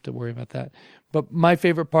 so we don't have to worry about that. But my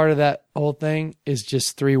favorite part of that whole thing is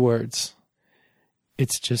just 3 words.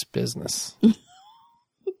 It's just business.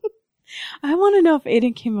 I want to know if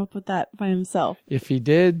Aiden came up with that by himself. If he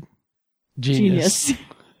did, genius.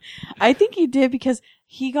 I think he did because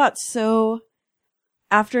he got so,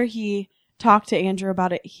 after he talked to Andrew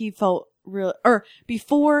about it, he felt real, or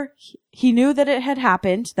before he knew that it had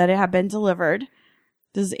happened, that it had been delivered.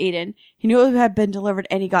 This is Aiden. He knew it had been delivered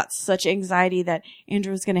and he got such anxiety that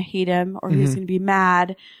Andrew was going to hate him or he was going to be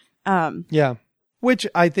mad. Yeah. Which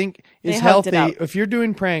I think is They hugged it healthy. out. If you're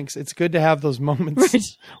doing pranks, it's good to have those moments Right.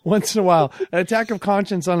 once in a while. An attack of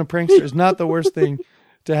conscience on a prankster is not the worst thing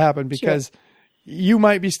to happen because you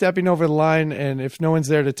might be stepping over the line, and if no one's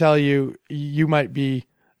there to tell you, you might be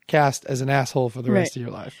cast as an asshole for the rest of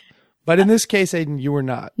your life. But in this case, Aiden, you were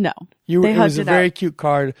not. No. It They was hugged a it very out. cute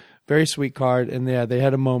card, very sweet card, and yeah, they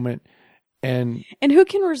had a moment. And And who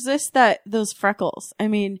can resist those freckles? I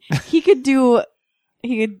mean, he could, steal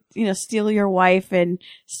your wife and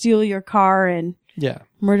steal your car and yeah,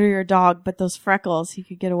 murder your dog, but those freckles, he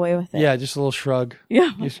could get away with it. yeah, just a little shrug. Yeah.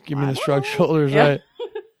 Just give me the shrug shoulders, Yeah.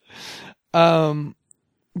 right?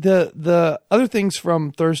 The other things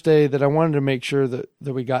from Thursday that I wanted to make sure that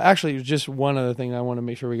we got, actually, it was just one other thing I want to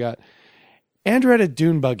make sure we got. Andrew had a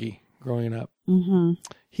dune buggy growing up. Mm-hmm.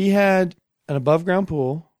 He had an above ground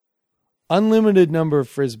pool, unlimited number of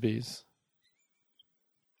frisbees,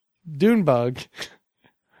 dune bug,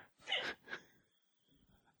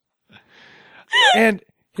 and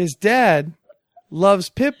his dad loves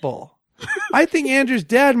Pitbull. I think Andrew's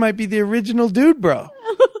dad might be the original dude bro.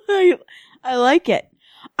 I like it.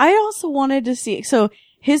 I also wanted to see, so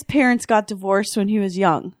his parents got divorced when he was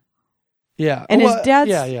young. Yeah. And Well, his dad's,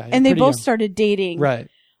 yeah, and they pretty both young. started dating. Right.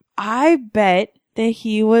 I bet that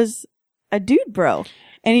he was a dude bro.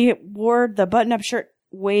 And he wore the button-up shirt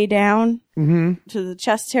way down Mm-hmm. to the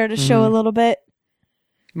chest hair to show a little bit.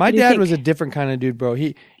 My What do you dad think? was a different kind of dude, bro.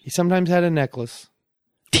 He sometimes had a necklace,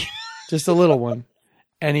 just a little one,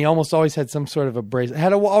 and he almost always had some sort of a bracelet.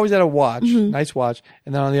 Always had a watch, nice watch,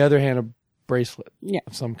 and then on the other hand, a bracelet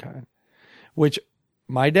of some kind, which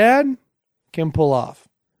my dad can pull off.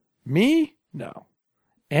 Me, no.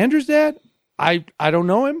 Andrew's dad, I don't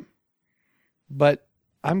know him, but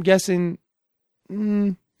I'm guessing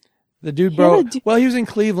the dude, bro. Well, he was in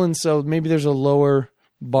Cleveland, so maybe there's a lower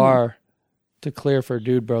bar to clear for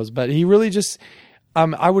dude bros. But he really just,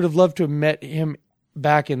 I would have loved to have met him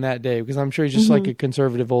back in that day because I'm sure he's just like a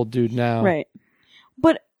conservative old dude now. Right.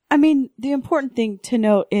 But, I mean, the important thing to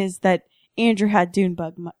note is that Andrew had dune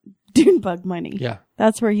bug money. Yeah.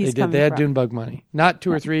 That's where he's They did. coming They had from. dune bug money, not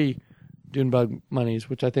 2 or 3 dune bug monies,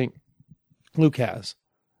 which I think Luke has.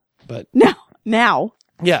 But Now.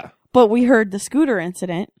 yeah, But we heard the scooter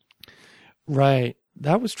incident. right.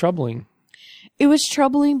 That was troubling. It was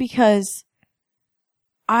troubling because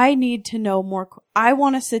I need to know more. I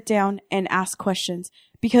want to sit down and ask questions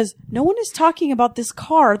because no one is talking about this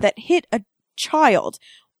car that hit a child.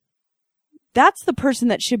 That's the person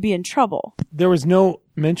that should be in trouble. There was no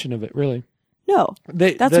mention of it, really. No.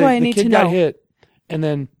 That's why I need the to kid got know. hit, and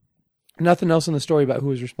then nothing else in the story about who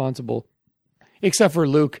was responsible, except for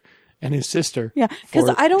Luke and his sister. Yeah, because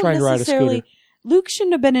for I don't trying to ride a necessarily. scooter. Luke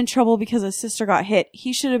shouldn't have been in trouble because his sister got hit.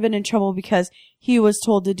 He should have been in trouble because he was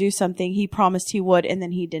told to do something. He promised he would, and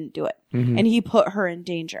then he didn't do it, and he put her in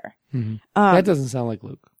danger. That doesn't sound like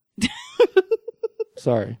Luke.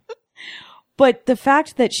 Sorry. But the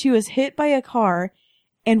fact that she was hit by a car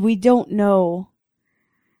and we don't know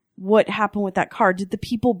what happened with that car. Did the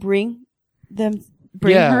people bring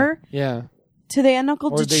her Yeah. to the Aunt and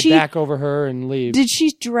Uncle? Or Did they she back over her and leave. Did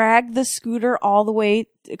she drag the scooter all the way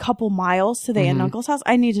a couple miles to the Aunt and Uncle's house?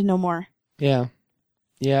 I need to know more. Yeah.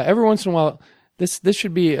 Yeah. Every once in a while, this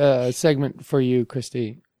should be a segment for you,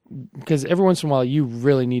 Christy, because every once in a while you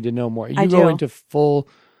really need to know more. You go into full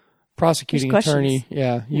prosecuting attorney.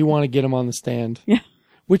 Yeah. You want to get them on the stand. Yeah.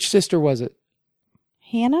 Which sister was it?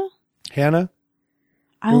 Hannah?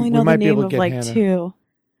 I only know the name of like Hannah. 2.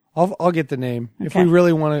 I'll get the name. Okay. If we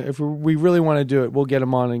really want to do it, we'll get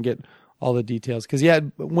them on and get all the details. Because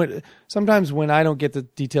sometimes when I don't get the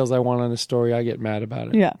details I want on a story, I get mad about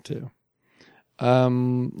it. Yeah. Too.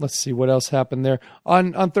 Let's see what else happened there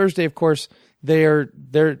on Thursday. Of course, they're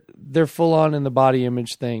full on in the body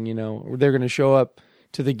image thing. You know, they're going to show up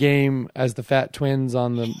to the game as the fat twins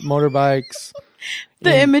on the motorbikes.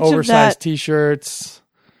 The image oversized of that T-shirts.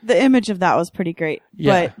 The image of that was pretty great.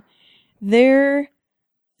 Yeah. But their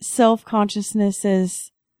self-consciousness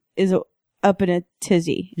is up in a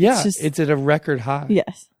tizzy. Yeah, it's at a record high.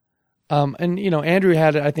 Yes. And you know, Andrew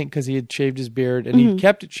had it, I think, because he had shaved his beard and he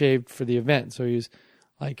kept it shaved for the event. So he was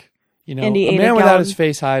like, you know, a man without his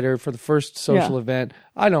face hider for the first social event.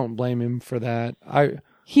 I don't blame him for that.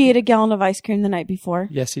 He ate a gallon of ice cream the night before.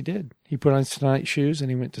 Yes, he did. He put on tonight shoes and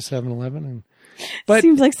he went to 7-Eleven. But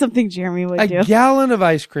seems like something Jeremy would do. A gallon of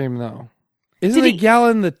ice cream, though. Isn't a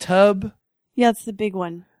gallon the tub? Yeah, it's the big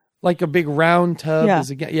one. Like a big round tub?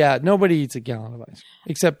 Yeah. Nobody eats a gallon of ice cream.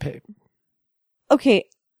 Except Pig. Okay.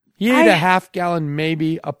 He ate a half gallon,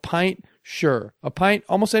 maybe. A pint, sure. A pint,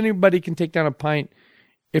 almost anybody can take down a pint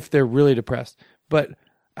if they're really depressed. But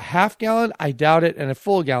a half gallon, I doubt it. And a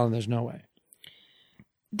full gallon, there's no way.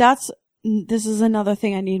 This is another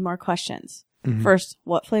thing I need more questions. Mm-hmm. First,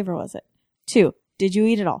 what flavor was it? 2, did you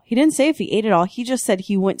eat it all? He didn't say if he ate it all. He just said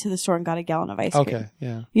he went to the store and got a gallon of ice cream. Okay,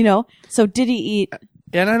 yeah. You know, so did he eat?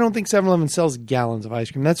 And I don't think 7-Eleven sells gallons of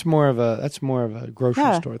ice cream. That's more of a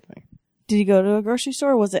grocery store thing. Did he go to a grocery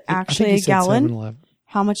store? Was it actually a gallon? 7-Eleven.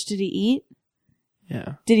 How much did he eat?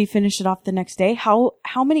 Yeah. Did he finish it off the next day? How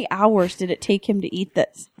many hours did it take him to eat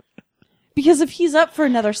this? Because if he's up for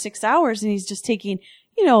another 6 hours and he's just taking,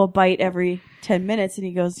 you know, a bite every 10 minutes and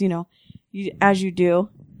he goes, you know, as you do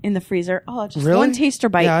in the freezer, just one taster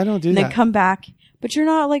bite. Yeah, I don't do and that. Then come back. But you're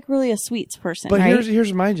not like really a sweets person, but right?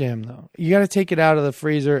 here's my jam though. You got to take it out of the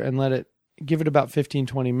freezer and give it about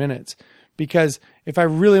 15-20 minutes. Because if I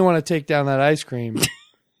really want to take down that ice cream,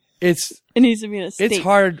 it needs to be in a state. It's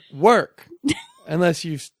hard work unless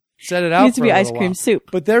you set it out. It needs to for be a ice little cream while.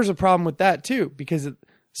 soup. But there's a problem with that too, because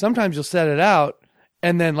sometimes you'll set it out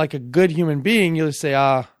and then like a good human being, you'll just say,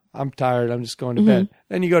 I'm tired. I'm just going to bed.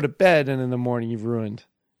 Then you go to bed and in the morning you've ruined.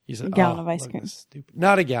 You said, a gallon of ice cream. Stupid.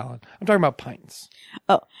 Not a gallon. I'm talking about pints.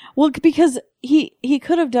 Oh, well, because he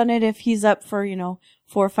could have done it if he's up for, 4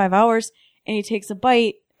 or 5 hours and he takes a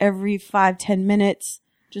bite every 5-10 minutes,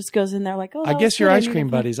 just goes in there like, I guess you're ice cream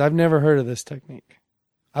buddies. I've never heard of this technique.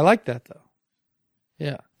 I like that though.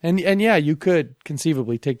 Yeah. And yeah, you could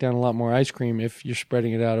conceivably take down a lot more ice cream if you're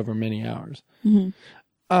spreading it out over many hours.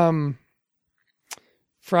 Mm-hmm.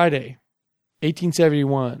 Friday,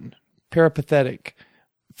 1871, Peripatetic.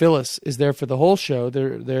 Phyllis is there for the whole show.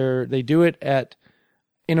 They do it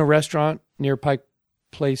in a restaurant near Pike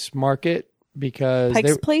Place Market because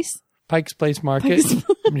Pike's Place Market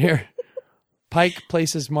near Pike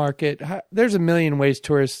Places Market. There's a million ways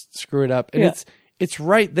tourists screw it up, and it's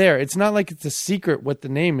right there. It's not like it's a secret what the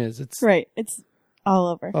name is. It's right. It's all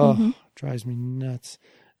over. Oh, drives me nuts.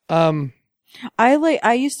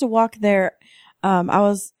 I used to walk there. I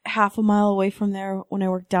was half a mile away from there when I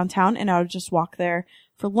worked downtown, and I would just walk there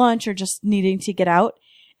for lunch or just needing to get out.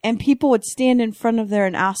 And people would stand in front of there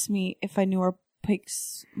and ask me if I knew where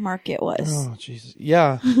Pike's Market was. Oh, Jesus.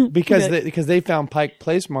 Yeah, because they found Pike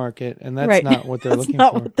Place Market, and that's not what they're looking for.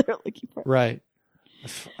 That's not what they're looking for. Right.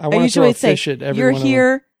 I want to throw a fish at every you're one of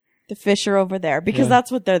here, them. The fish are over there, because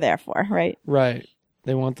that's what they're there for, right? Right.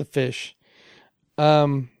 They want the fish.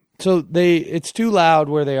 So it's too loud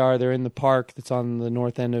where they are. They're in the park that's on the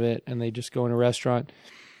north end of it, and they just go in a restaurant.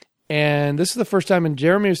 And this is the first time, and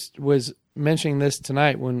Jeremy was mentioning this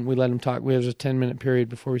tonight when we let him talk. There's a 10-minute period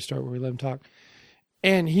before we start where we let him talk.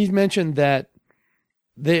 And he mentioned that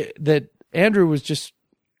Andrew was just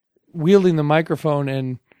wielding the microphone,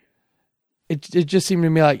 and it just seemed to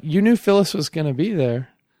me like you knew Phyllis was going to be there.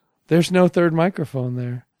 There's no third microphone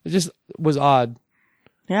there. It just was odd.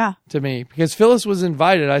 Yeah. To me, because Phyllis was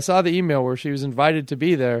invited. I saw the email where she was invited to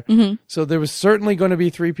be there. Mm-hmm. So there was certainly going to be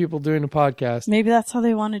 3 people doing a podcast. Maybe that's how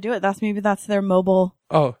they want to do it. Maybe that's their mobile.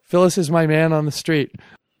 Oh, Phyllis is my man on the street.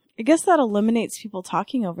 I guess that eliminates people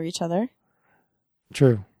talking over each other.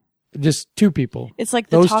 True. Just two people. It's like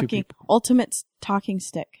the Those two talking people. ultimate talking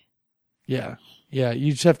stick. Yeah. Yeah.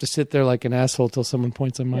 You just have to sit there like an asshole till someone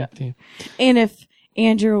points a mic to you. And if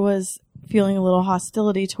Andrew was feeling a little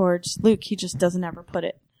hostility towards Luke, he just doesn't ever put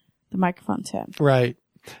the microphone to him. Right.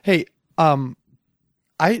 Hey,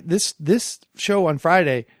 this show on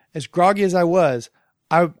Friday, as groggy as I was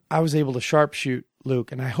able to sharpshoot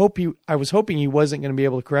Luke, and I was hoping he wasn't going to be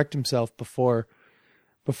able to correct himself before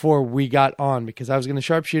we got on, because I was going to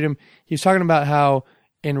sharpshoot him. He was talking about how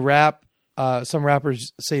in rap, some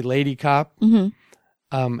rappers say lady cop,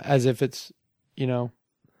 as if it's,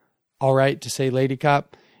 all right to say lady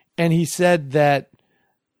cop. And he said that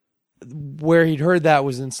where he'd heard that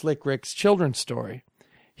was in Slick Rick's children's story.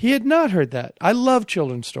 He had not heard that. I love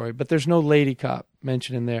children's story, but there's no lady cop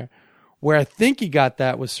mentioned in there. Where I think he got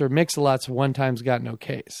that was Sir Mix-a-Lot's One Time's Got No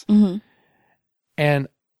Case. Mm-hmm. And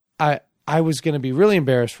I was going to be really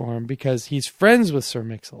embarrassed for him because he's friends with Sir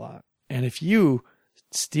Mix-a-Lot. And if you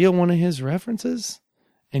steal one of his references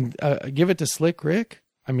and give it to Slick Rick,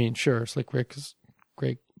 I mean, sure, Slick Rick is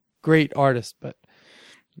great artist, but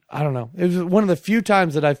I don't know. It was one of the few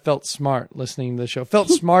times that I felt smart listening to the show. Felt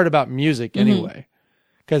smart about music anyway.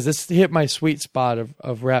 Because this hit my sweet spot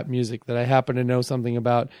of rap music that I happen to know something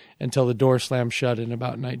about until the door slammed shut in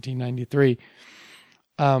about 1993.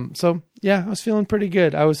 So yeah, I was feeling pretty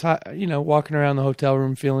good. I was, walking around the hotel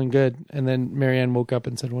room feeling good. And then Marianne woke up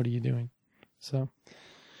and said, "What are you doing?" So,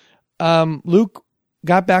 Luke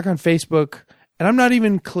got back on Facebook, and I'm not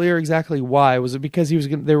even clear exactly why. Was it because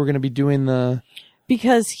they were going to be doing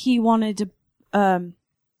because he wanted to,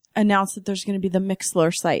 announce that there's going to be the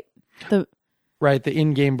Mixlr site. Right, the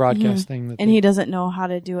in-game broadcast thing. And he doesn't know how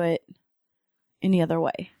to do it any other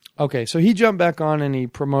way. Okay, so he jumped back on and he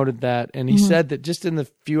promoted that. And he said that just in the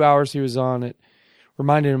few hours he was on, it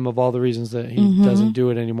reminded him of all the reasons that he doesn't do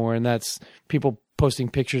it anymore. And that's people posting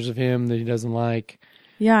pictures of him that he doesn't like.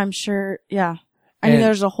 Yeah, I'm sure. Yeah. I mean,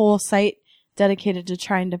 there's a whole site dedicated to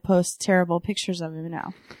trying to post terrible pictures of him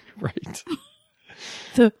now. Right.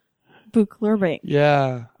 The Buchlerbank.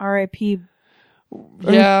 Yeah. R.I.P.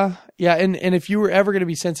 Yeah. Yeah. And if you were ever going to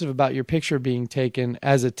be sensitive about your picture being taken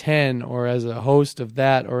as a 10 or as a host of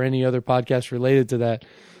that or any other podcast related to that,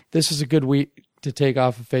 this is a good week to take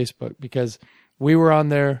off of Facebook, because we were on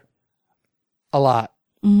there a lot.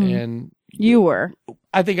 And you were,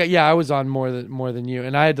 I think, I was on more than you,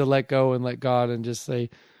 and I had to let go and let God and just say,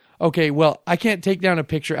 okay, well, I can't take down a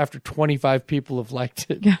picture after 25 people have liked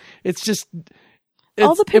it. Yeah. It's just,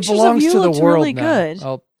 all the pictures it belongs of you to the looked world really now. good.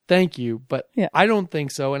 Oh, thank you, but I don't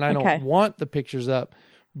think so, and I don't want the pictures up,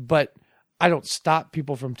 but I don't stop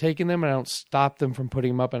people from taking them, and I don't stop them from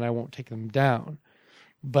putting them up, and I won't take them down.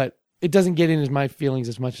 But it doesn't get into my feelings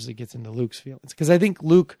as much as it gets into Luke's feelings, because I think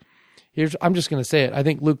Luke, I'm just going to say it, I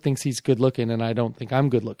think Luke thinks he's good looking, and I don't think I'm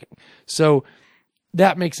good looking. So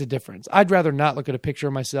that makes a difference. I'd rather not look at a picture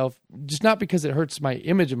of myself, just not because it hurts my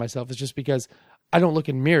image of myself, it's just because I don't look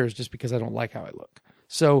in mirrors just because I don't like how I look.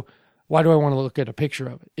 So why do I want to look at a picture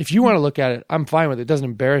of it? If you want to look at it, I'm fine with it. It doesn't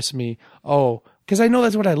embarrass me. Oh, because I know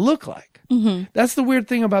that's what I look like. That's the weird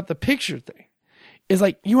thing about the picture thing. Is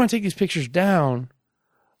like, you want to take these pictures down.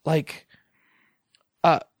 Like,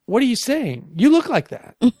 what are you saying? You look like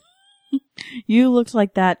that. You looked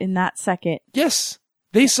like that in that second. Yes.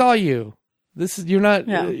 They saw you. You're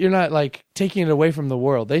not like taking it away from the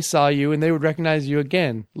world. They saw you and they would recognize you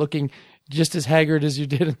again, looking just as haggard as you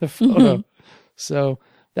did in the photo. So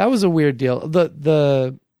that was a weird deal.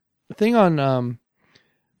 The thing on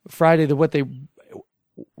Friday, what they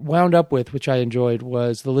wound up with, which I enjoyed,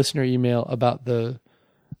 was the listener email about the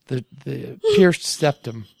pierced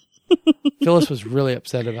septum. Phyllis was really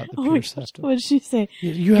upset about the pierced septum. What did she say?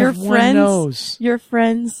 You have one nose. Your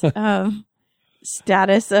friend's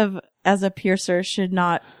status as a piercer should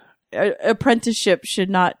not, apprenticeship should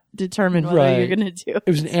not determine whether you're going to do it. It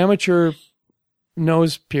was an amateur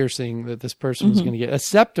nose piercing that this person was going to get. A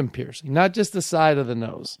septum piercing, not just the side of the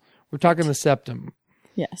nose. We're talking the septum.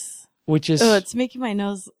 Yes. Which is... Oh, it's making my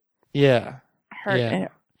nose hurt. Yeah,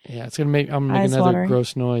 it's going to make... I'm going to make Eyes another watering.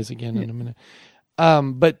 gross noise again in a minute.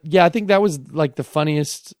 But yeah, I think that was like the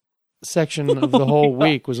funniest section of the whole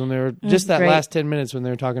week was when they were... Just that last 10 minutes when they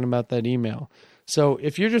were talking about that email. So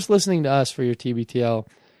if you're just listening to us for your TBTL,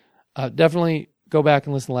 definitely go back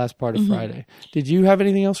and listen to the last part of Friday. Did you have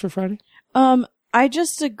anything else for Friday? I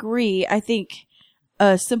just agree. I think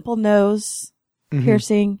a simple nose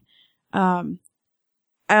piercing. I'll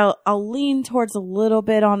lean towards a little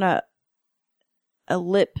bit on a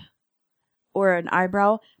lip or an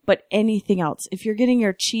eyebrow, but anything else. If you're getting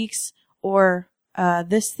your cheeks or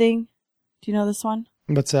this thing, do you know this one?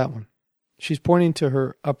 What's that one? She's pointing to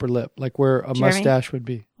her upper lip, like where a Jeremy? mustache would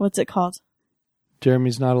be. What's it called?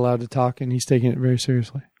 Jeremy's not allowed to talk, and he's taking it very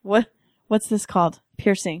seriously. What's this called?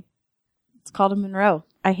 Piercing. It's called a Monroe.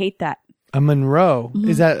 I hate that. A Monroe? Mhm.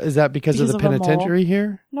 Is that because of the Because of a mole. penitentiary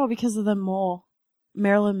here? No, because of the mole.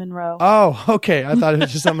 Marilyn Monroe. Oh, okay. I thought it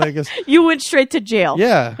was just something I guess. You went straight to jail.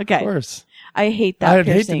 Yeah, Okay. of course. I hate that I'd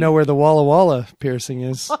hate piercing. to know where the Walla Walla piercing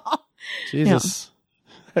is. Jesus.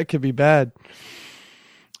 That could be bad.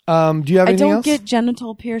 Do you have I anything don't else? get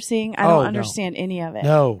genital piercing. I Oh, don't no. understand any of it.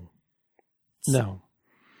 No.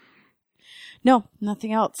 No,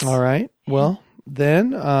 nothing else. All right. Well,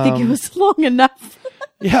 then. I think it was long enough.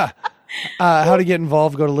 Yeah. How to get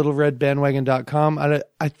involved, go to littleredbandwagon.com.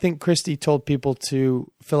 I think Christy told people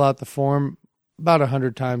to fill out the form about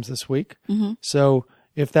 100 times this week. Mm-hmm. So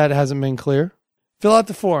if that hasn't been clear, fill out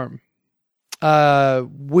the form.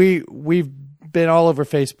 We've been all over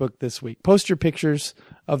Facebook this week. Post your pictures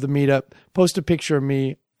of the meetup. Post a picture of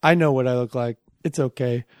me. I know what I look like. It's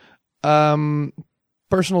okay.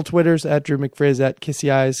 Personal Twitters at Drew McFrizz, at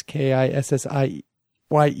Kissy Eyes, KISSIYES.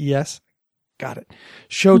 Got it.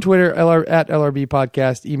 Show Twitter at LRB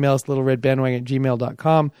Podcast. Email us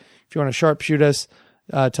littleredbandwagon@gmail.com. If you want to sharpshoot us,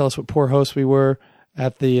 tell us what poor hosts we were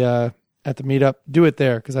at the meetup. Do it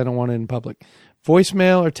there because I don't want it in public.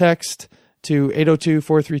 Voicemail or text to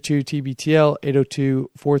 802-432-TBTL,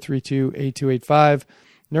 802-432-8285.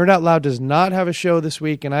 Nerd Out Loud does not have a show this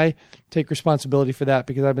week, and I take responsibility for that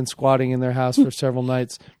because I've been squatting in their house for several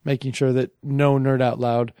nights, making sure that no Nerd Out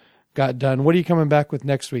Loud got done. What are you coming back with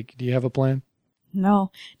next week? Do you have a plan?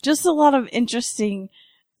 No, just a lot of interesting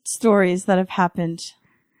stories that have happened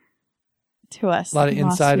to us. A lot of last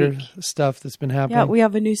insider week. stuff that's been happening. Yeah, we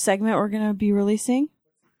have a new segment we're going to be releasing.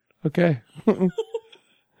 Okay.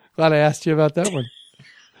 Glad I asked you about that one.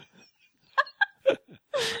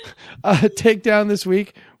 Takedown this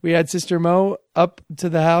week. We had Sister Mo up to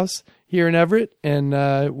the house here in Everett, and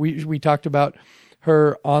we talked about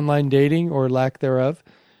her online dating or lack thereof.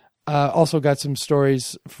 Also got some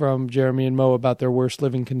stories from Jeremy and Mo about their worst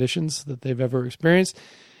living conditions that they've ever experienced.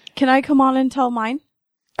 Can I come on and tell mine?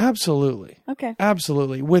 Absolutely. Okay.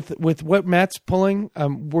 Absolutely. With what Matt's pulling,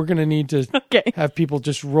 we're going to need to have people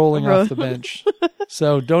just rolling off the bench.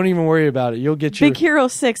 So don't even worry about it. You'll get your... Big Hero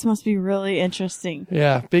 6 must be really interesting.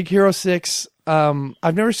 Yeah, Big Hero 6.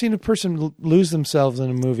 I've never seen a person lose themselves in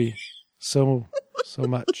a movie so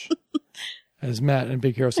much as Matt in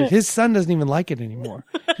Big Hero 6. His son doesn't even like it anymore.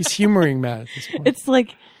 He's humoring Matt at this point. It's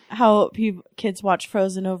like how kids watch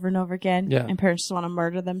Frozen over and over again, Yeah. and parents just want to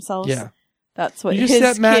murder themselves. Yeah. That's what You his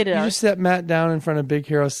just kid set Matt down in front of Big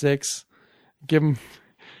Hero 6. Give him...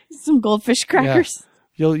 Some goldfish crackers.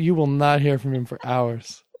 You will not hear from him for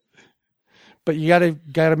hours. But you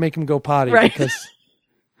gotta make him go potty, Right. because.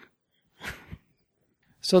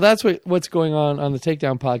 So that's what's going on the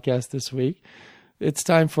Takedown podcast this week. It's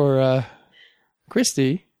time for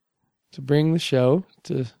Christy to bring the show,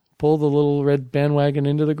 to pull the little red bandwagon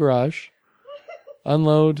into the garage,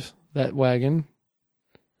 unload that wagon.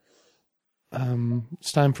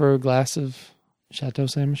 It's time for a glass of Chateau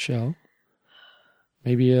Saint Michel,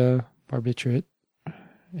 maybe a barbiturate.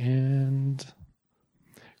 And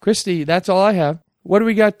Christy, that's all I have. What do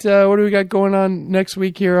we got going on next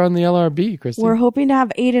week here on the LRB, Christy? We're hoping to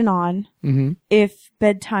have Aiden on Mm-hmm. if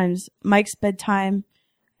Mike's bedtime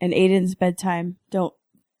and Aiden's bedtime don't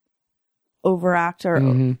overact,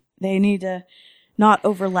 or they need to not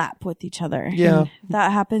overlap with each other. Yeah. And if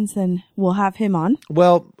that happens, then we'll have him on.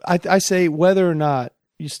 Well, I say whether or not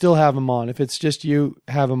you still have him on. If it's just you,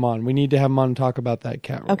 have him on. We need to have him on and talk about that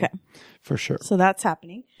cat roll. Okay. For sure. So that's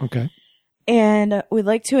happening. Okay. And we'd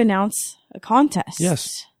like to announce a contest.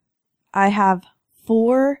 Yes. I have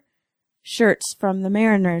 4 shirts from the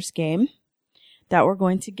Mariners game that we're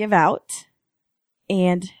going to give out.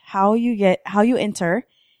 And how you enter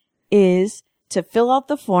is to fill out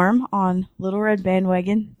the form on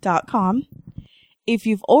littleredbandwagon.com. If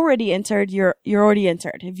you've already entered, you're already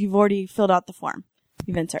entered. If you've already filled out the form,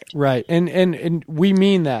 you've entered. Right. And we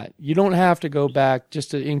mean that. You don't have to go back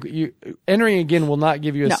just to entering again will not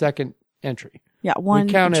give you a second entry. Yeah, one.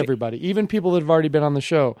 We count entry. everybody, even people that have already been on the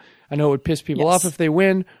show. I know it would piss people off if they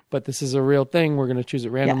win, but this is a real thing. We're going to choose it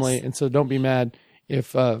randomly. Yes. And so don't be mad if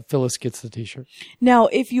Phyllis gets the t-shirt. Now,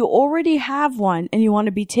 if you already have one and you want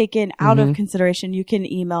to be taken out of consideration, you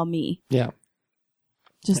can email me. Yeah.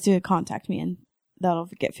 Just to contact me and that'll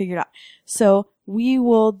get figured out. So we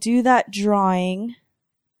will do that drawing.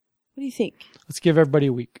 What do you think? Let's give everybody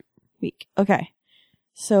a week. Okay.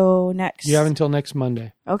 So next. You have until next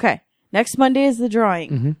Monday. Okay. Next Monday is the drawing.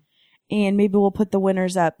 Mm-hmm. and maybe we'll put the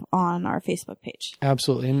winners up on our Facebook page.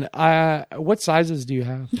 Absolutely. And what sizes do you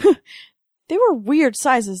have? They were weird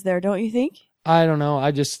sizes there, don't you think? I don't know.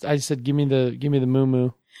 I said give me the moo moo.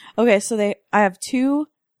 Okay, so I have 2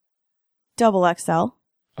 double XL,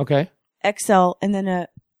 Okay. XL, and then a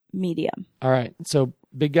medium. All right. So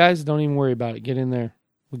big guys, don't even worry about it. Get in there.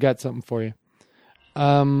 We got something for you.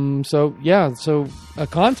 So a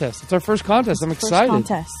contest. It's our first contest. I'm excited. First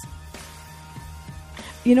contest.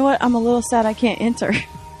 You know what? I'm a little sad I can't enter.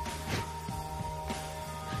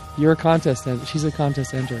 You're a contest enter. She's a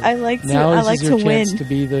contest enter. I like to. Now I like is your to chance win. to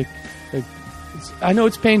be the I know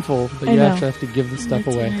it's painful, but you actually have to give the stuff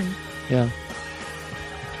Like to away. win. Yeah.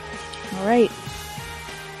 All right.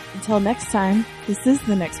 Until next time, this is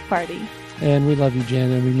the next party. And we love you,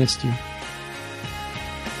 Jan, and we missed you.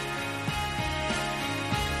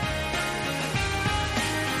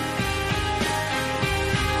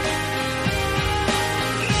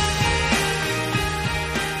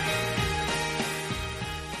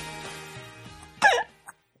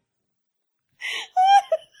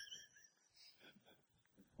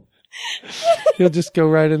 He'll just go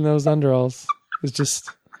right in those underalls. It's just...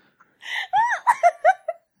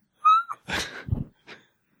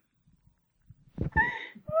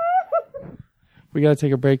 We gotta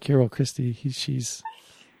take a break here while Christy, she's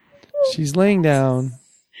laying down.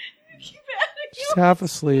 She's half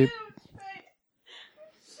asleep.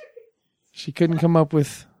 She couldn't come up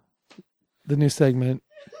with the new segment.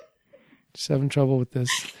 She's having trouble with this.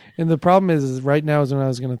 And the problem is right now is when I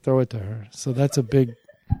was going to throw it to her. So that's a big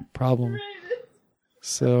problem.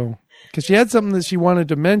 So, because she had something that she wanted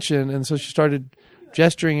to mention, and so she started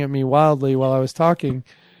gesturing at me wildly while I was talking,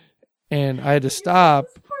 and I had to stop.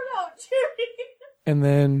 And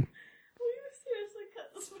then...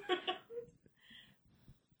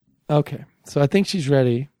 Okay, so I think she's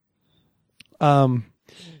ready.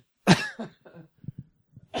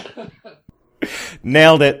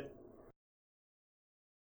 Nailed it.